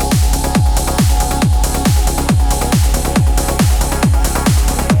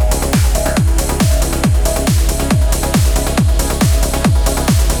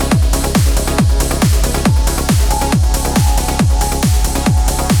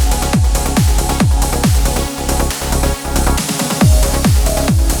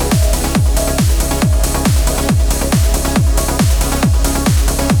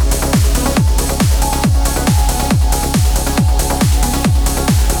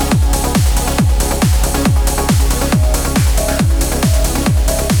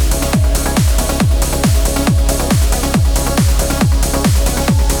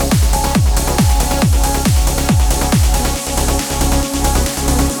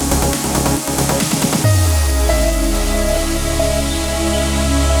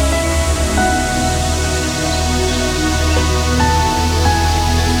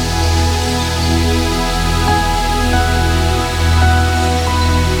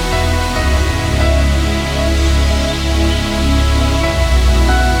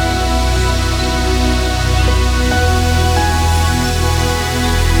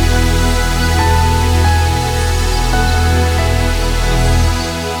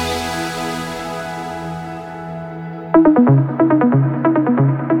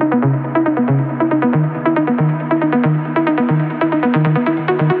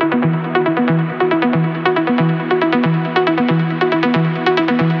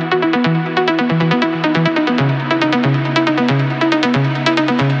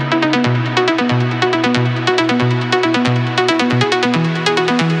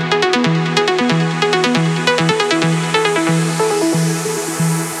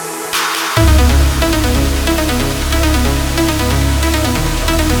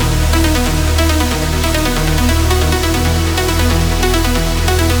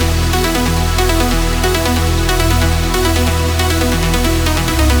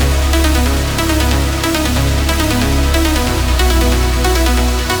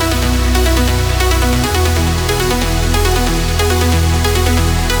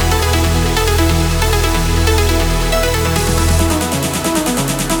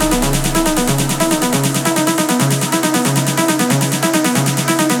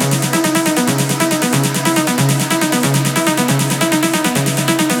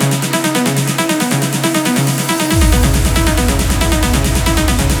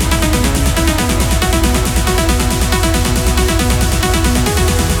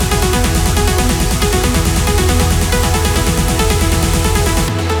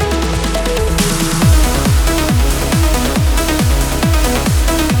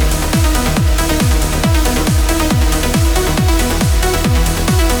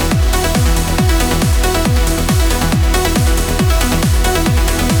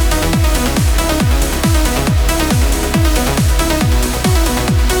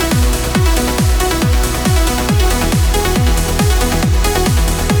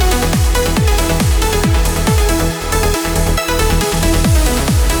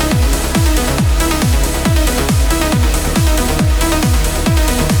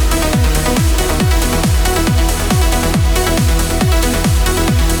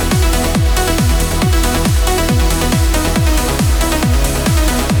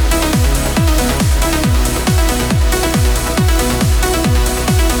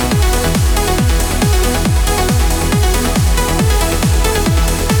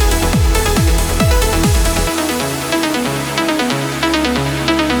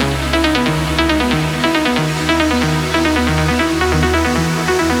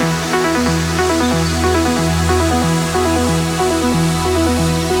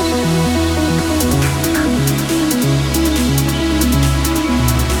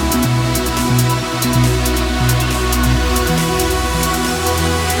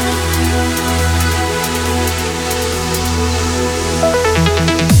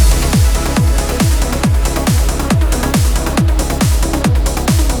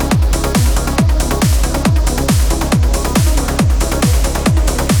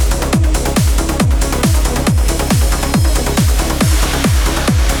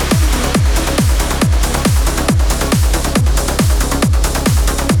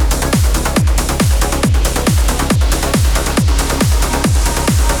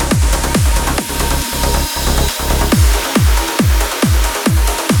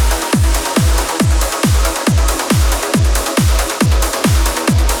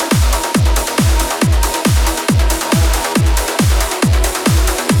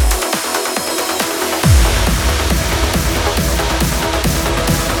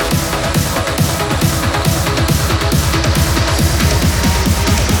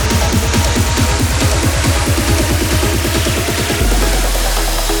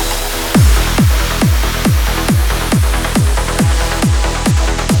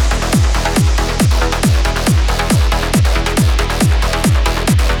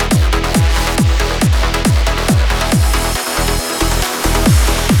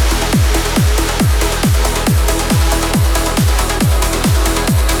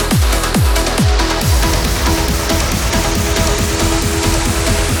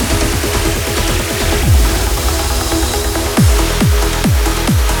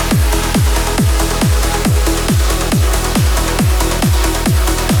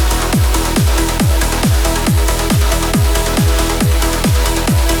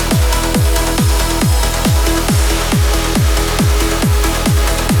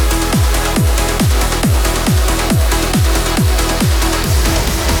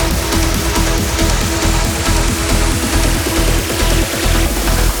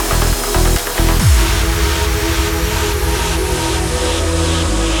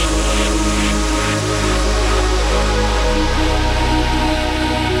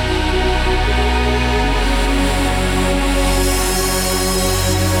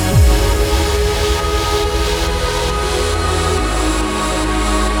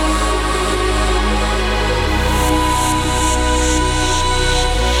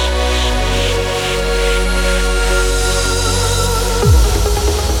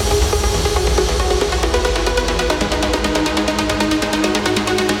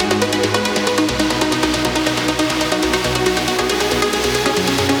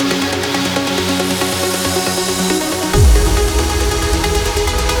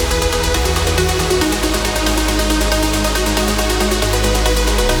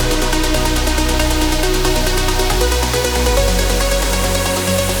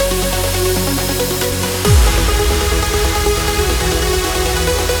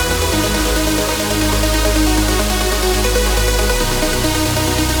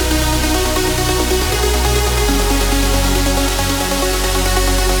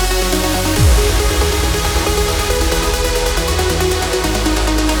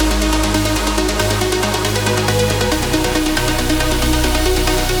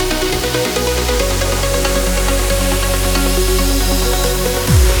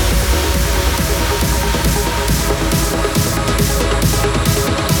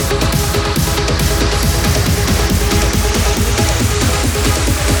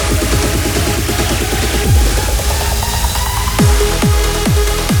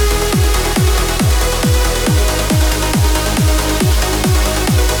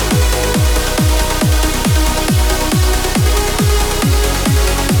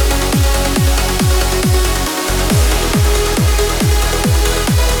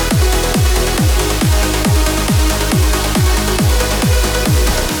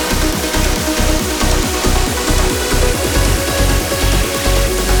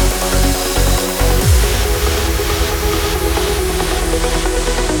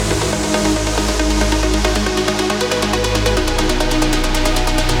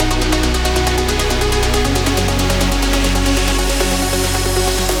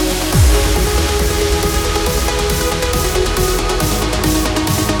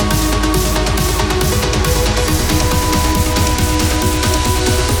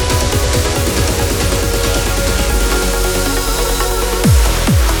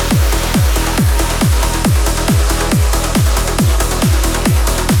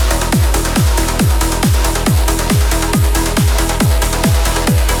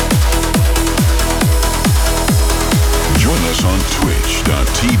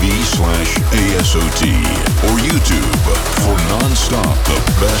 facebook.com/ASOT or YouTube for non-stop the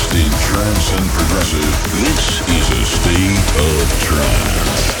best in trance and progressive. This is a state of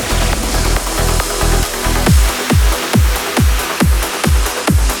trance.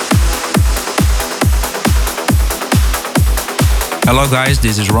 Hello guys,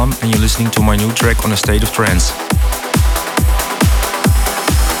 this is Rom and you're listening to my new track on A State of Trance.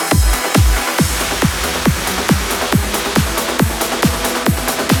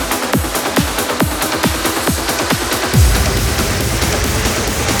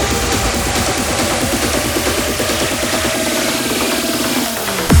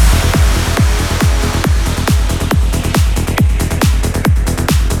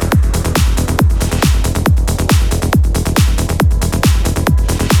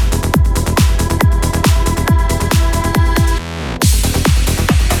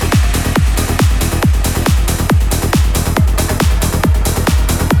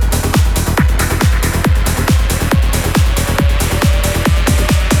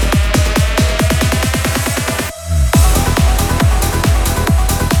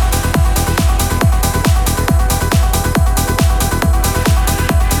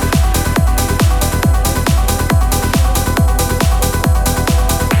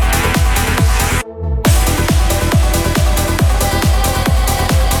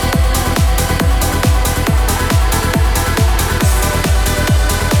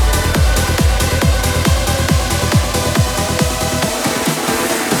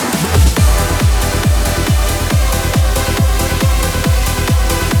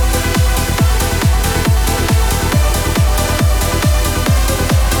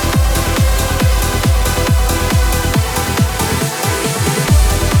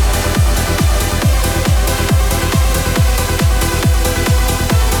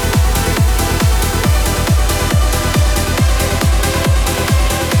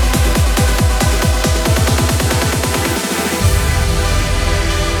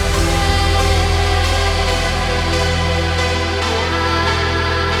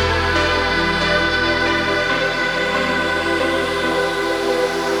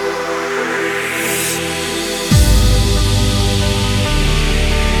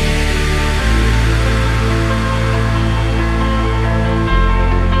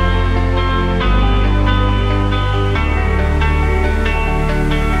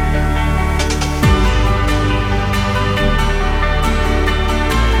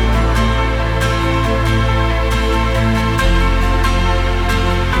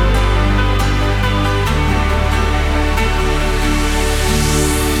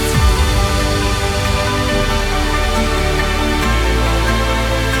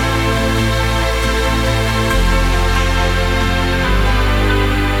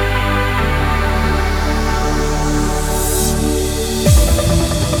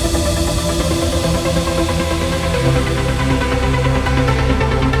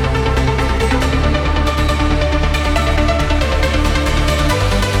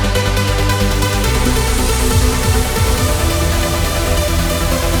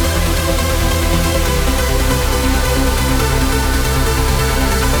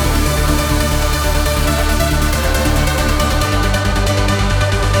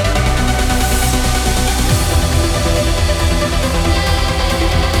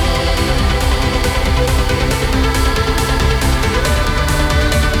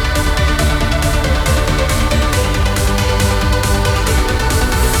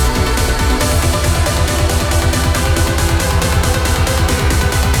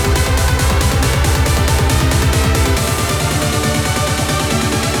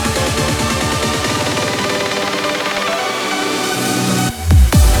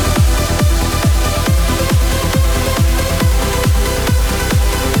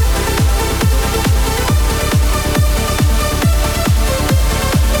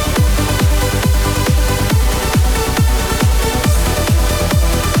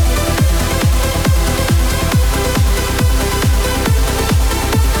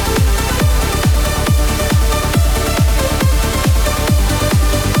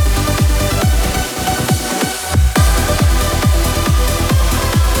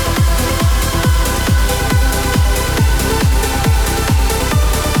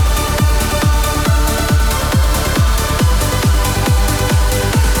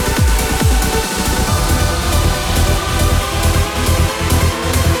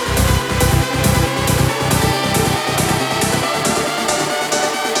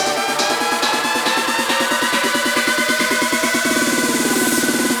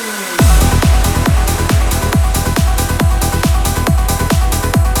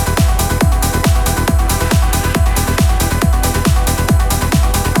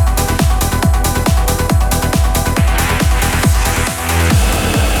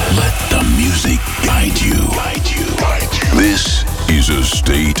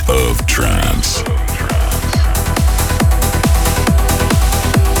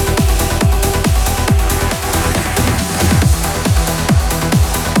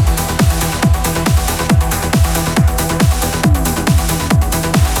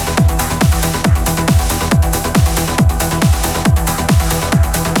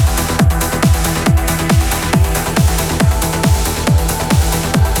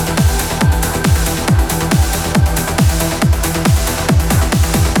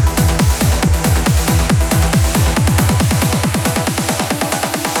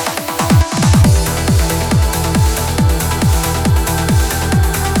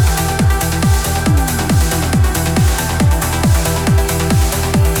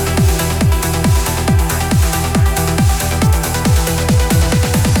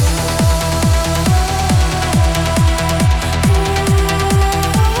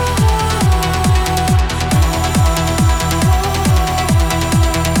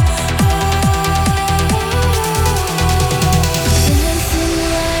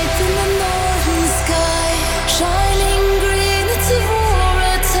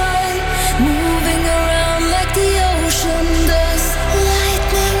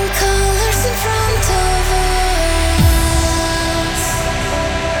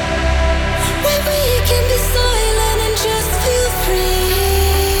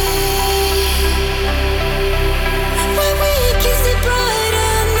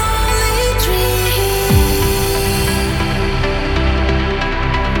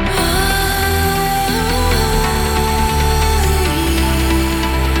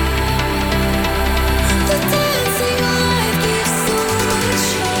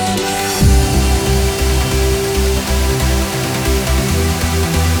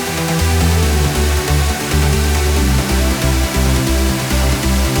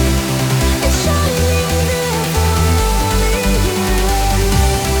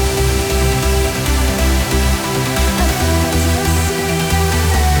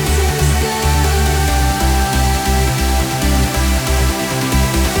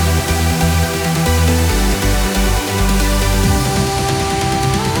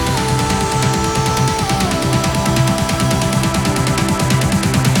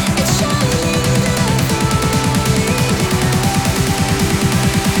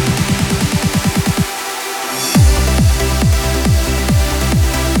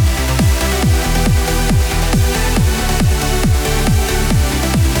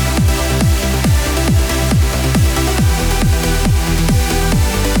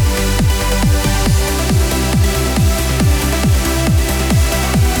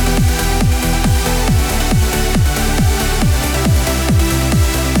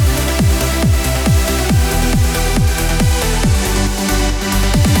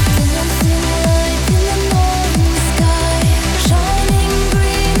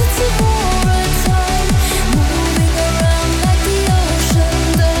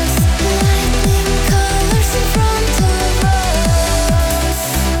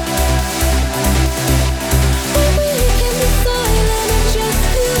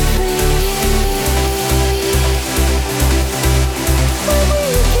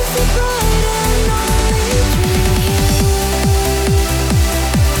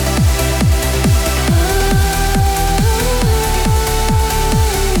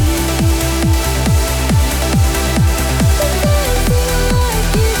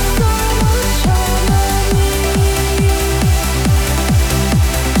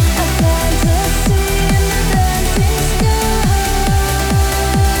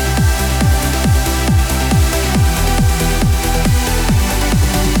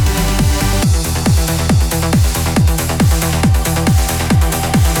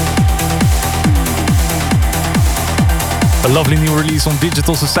 lovely new release on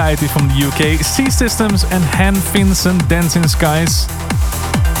Digital Society from the UK. C-Systems and Han Vincent, Dancing Skies.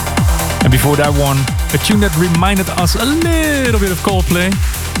 And before that one, a tune that reminded us a little bit of Coldplay.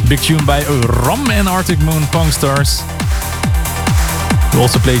 Big tune by Rom and Arctic Moon, Pong Stars. We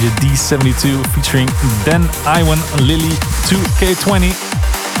also played a D72 featuring Dan Iwan, Lily 2K20.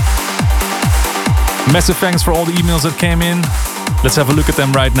 Massive thanks for all the emails that came in. Let's have a look at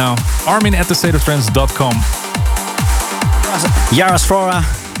them right now. Armin@thestateoftrance.com. Jarosfora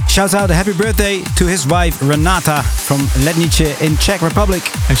shouts out a happy birthday to his wife Renata from Lednice in Czech Republic.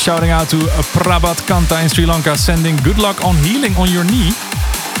 And shouting out to Prabhat Kanta in Sri Lanka, sending good luck on healing on your knee.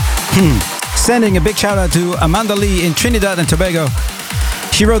 Sending a big shout out to Amanda Lee in Trinidad and Tobago.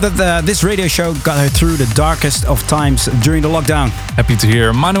 She wrote that this radio show got her through the darkest of times during the lockdown. Happy to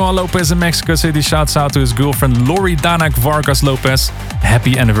hear. Manuel Lopez in Mexico City shouts out to his girlfriend Lori Danak Vargas Lopez.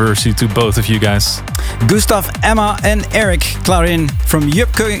 Happy anniversary to both of you guys. Gustav, Emma and Eric Clarin from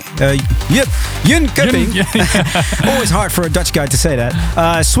Jönköping. Always hard for a Dutch guy to say that.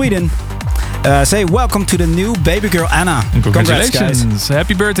 Sweden. Say welcome to the new baby girl Anna. Congratulations. Congrats, guys.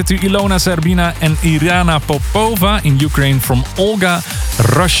 Happy birthday to Ilona Zerbina and Irina Popova in Ukraine from Olga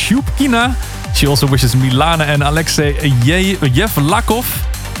Rashupkina. She also wishes Milana and Alexei Yevlakov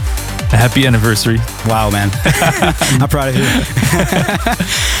a happy anniversary. Wow, man. I'm proud of you.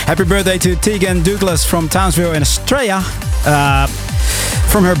 Happy birthday to Tegan Douglas from Townsville in Australia.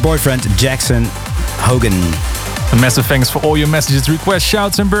 From her boyfriend Jackson Hogan. A massive thanks for all your messages, requests,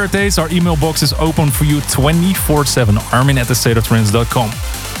 shouts and birthdays. Our email box is open for you 24/7. Armin@thestateoftrance.com.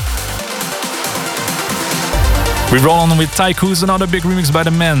 We roll on with Tycoos, another big remix by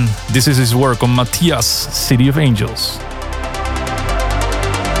The Man. This is his work on Matthias, City of Angels.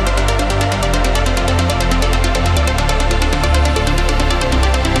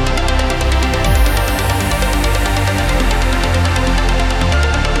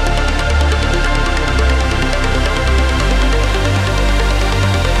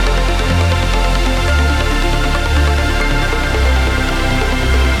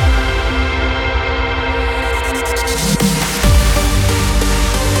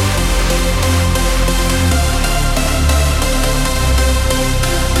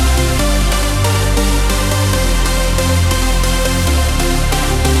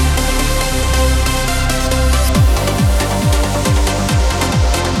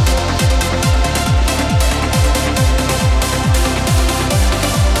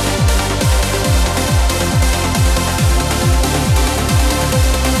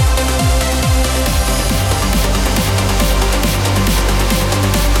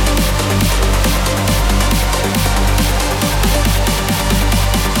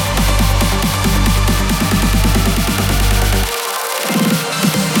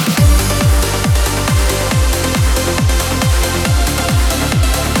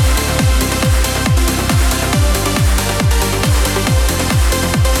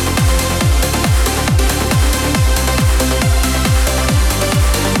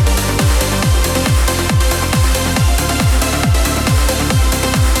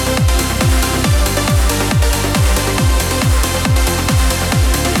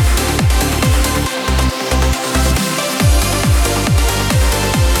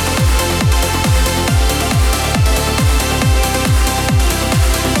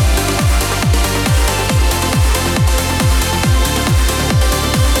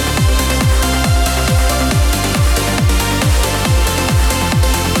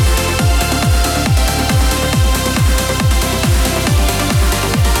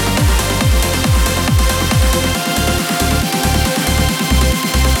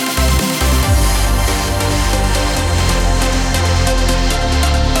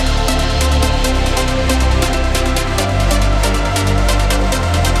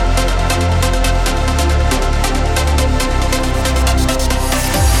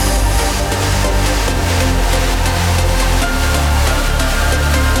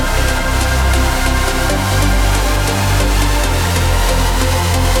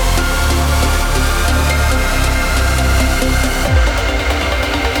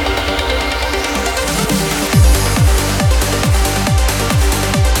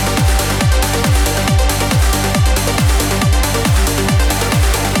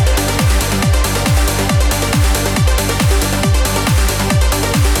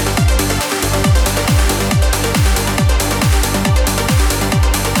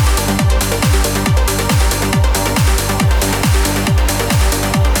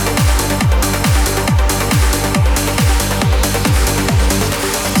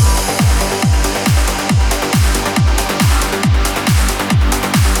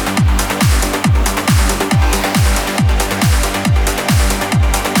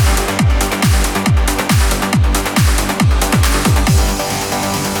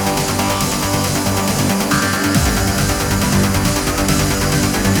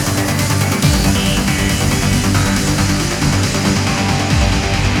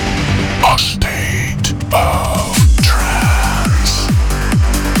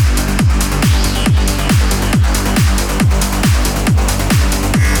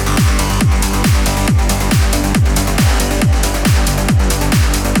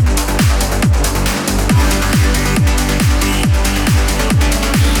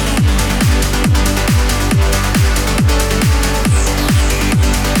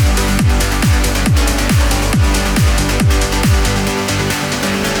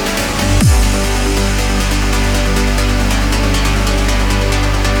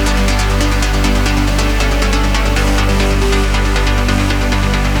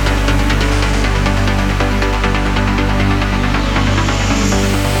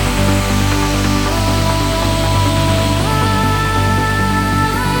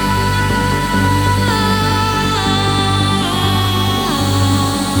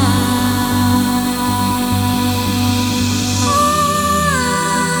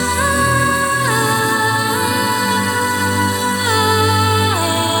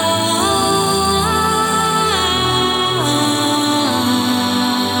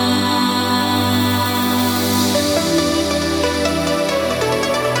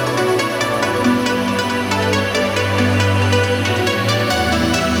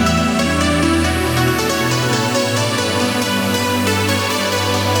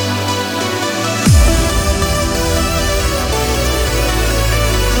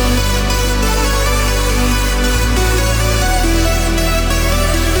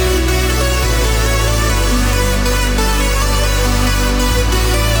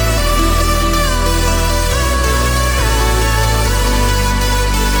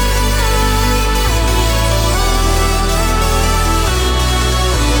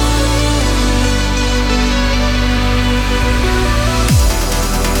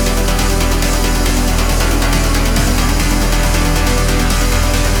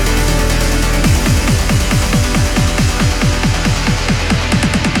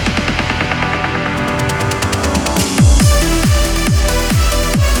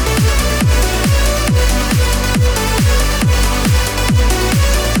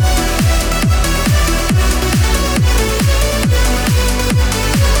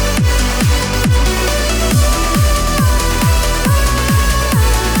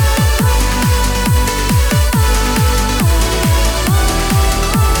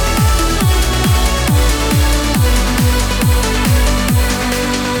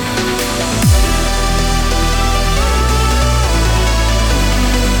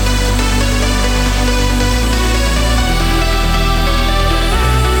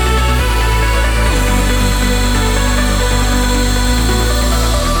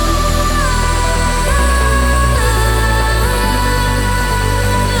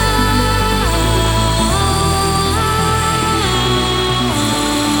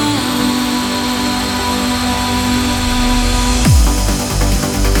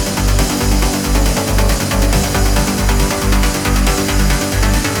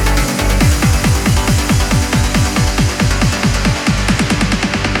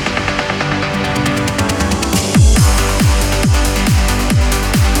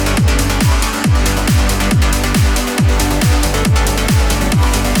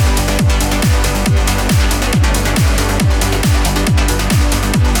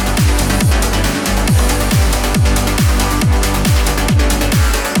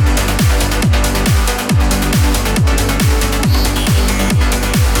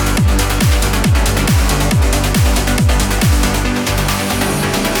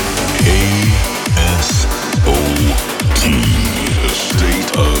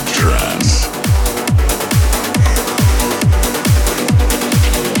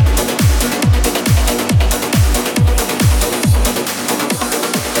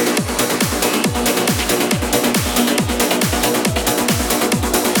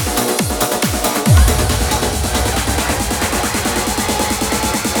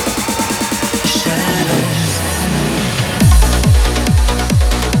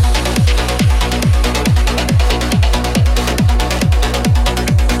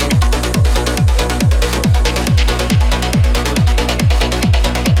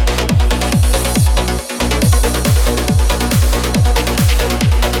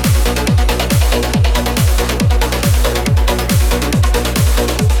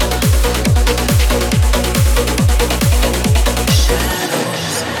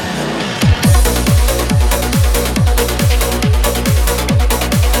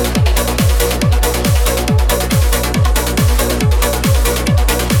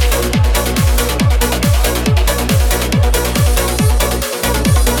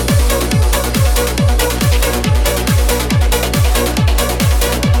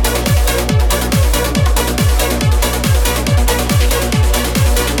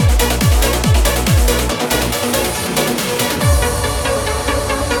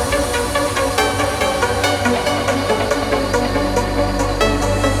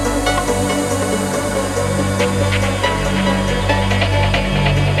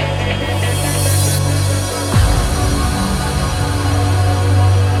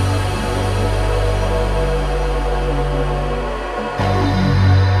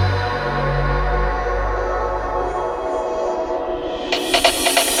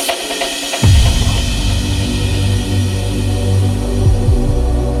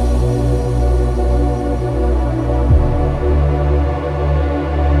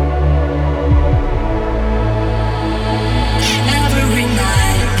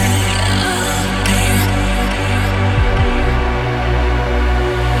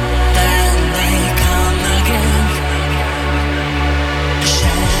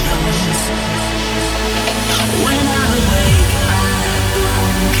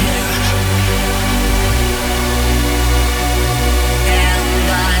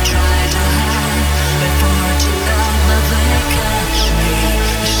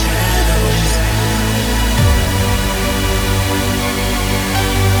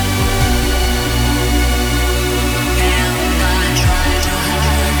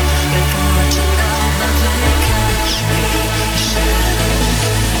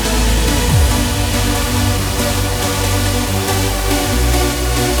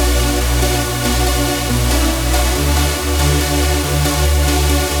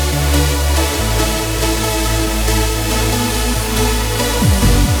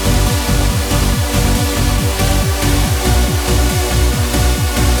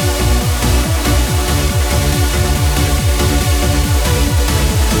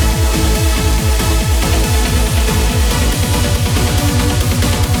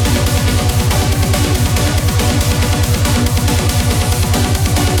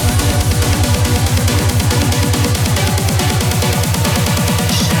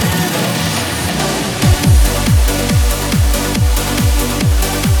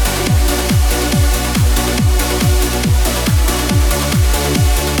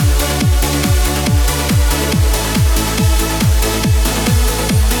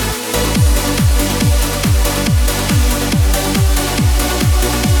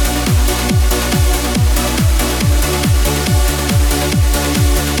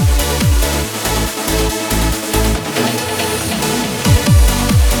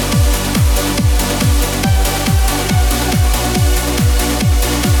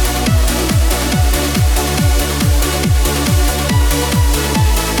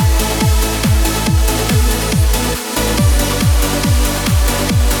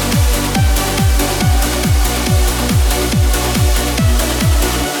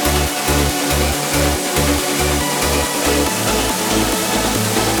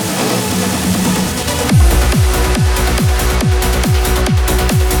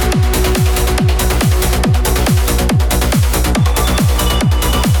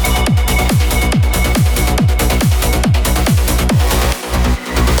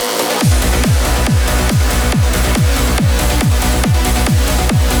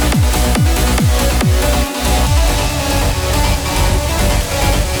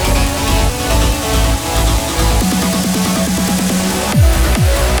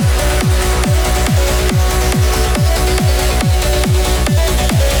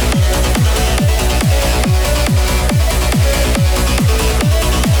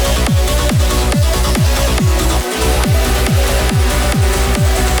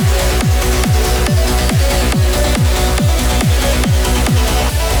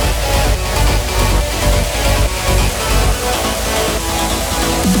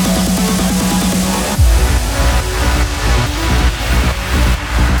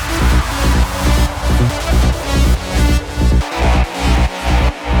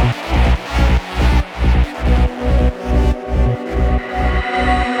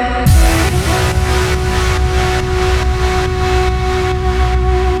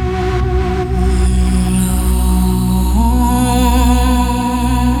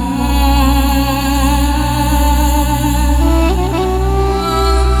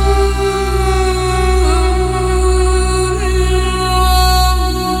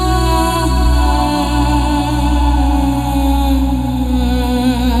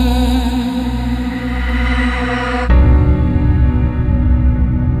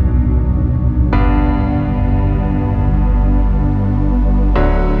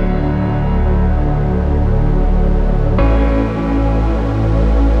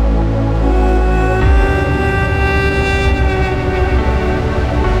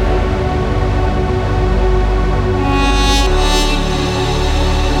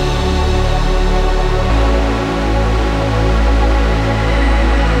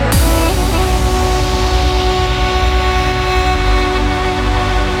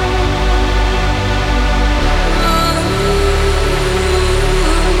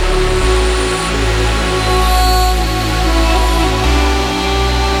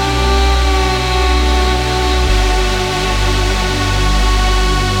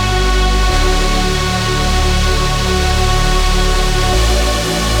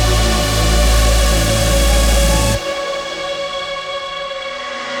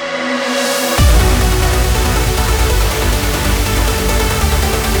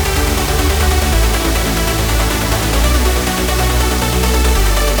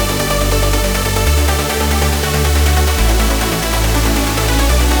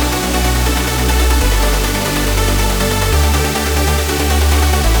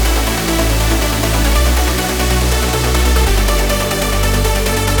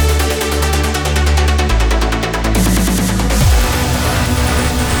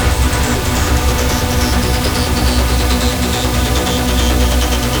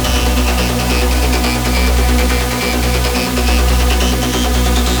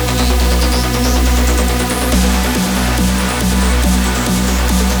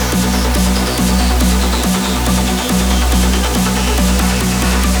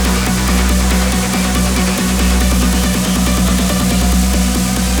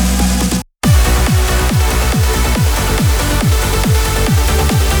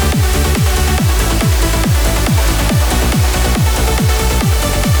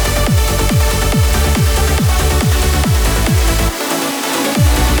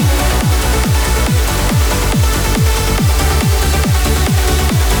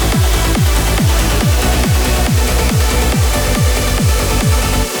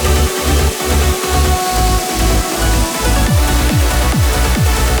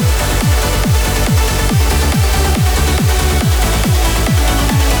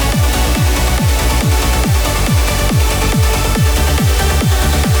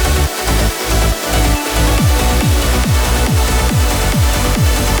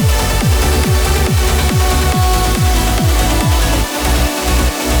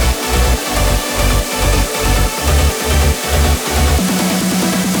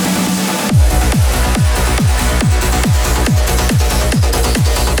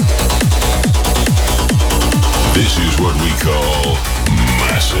 This is what we call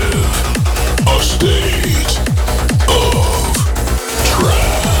massive. A state of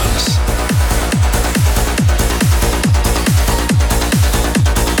trance.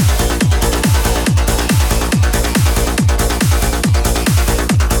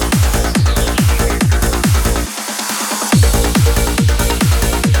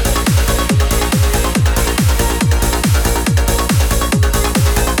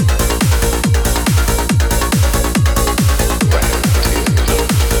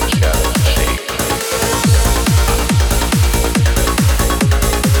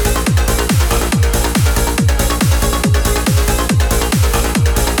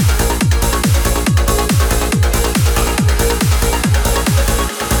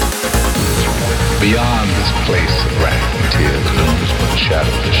 Beyond this place of wrath and tears looms but the shadow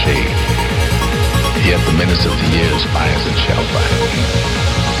of the shade. Yet the menace of the years finds and shall find me,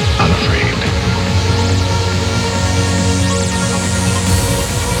 unafraid.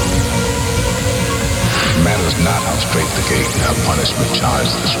 Matters not how straight the gate and how punishment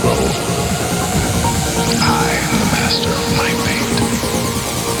charged the scroll. I am the master of my fate.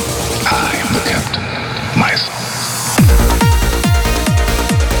 I am the captain of my soul.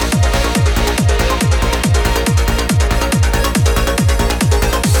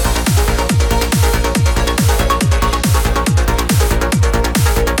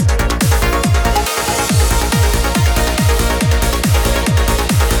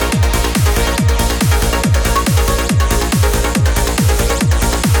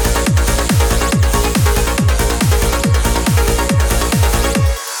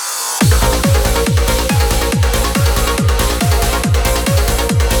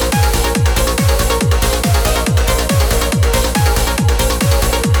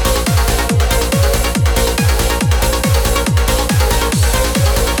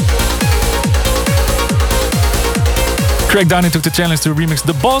 Craig Downing took the challenge to remix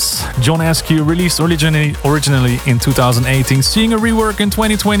The Boss. John Askew released originally in 2018, seeing a rework in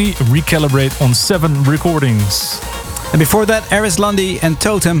 2020, Recalibrate on 7 recordings. And before that, Aris Lundy and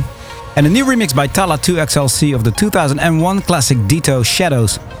Totem, and a new remix by Tala 2XLC of the 2001 classic Dito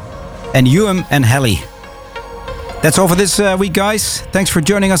Shadows, and Uem and Helly. That's all for this week, guys. Thanks for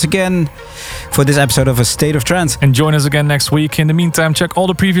joining us again for this episode of A State of Trance. And join us again next week. In the meantime, check all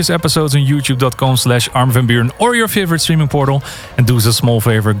the previous episodes on youtube.com/ArmVanBuren or your favorite streaming portal. And do us a small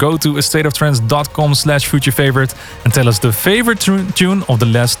favor. Go to astateoftrance.com/futurefavorite and tell us the favorite tune of the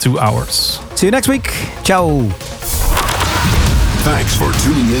last 2 hours. See you next week. Ciao. Thanks for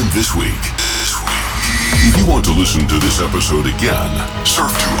tuning in this week. If you want to listen to this episode again,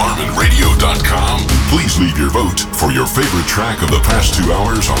 surf to ArminRadio.com. Please leave your vote for your favorite track of the past 2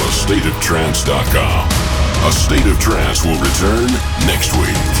 hours on astateoftrance.com. A State of Trance will return next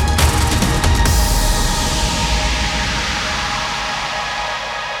week.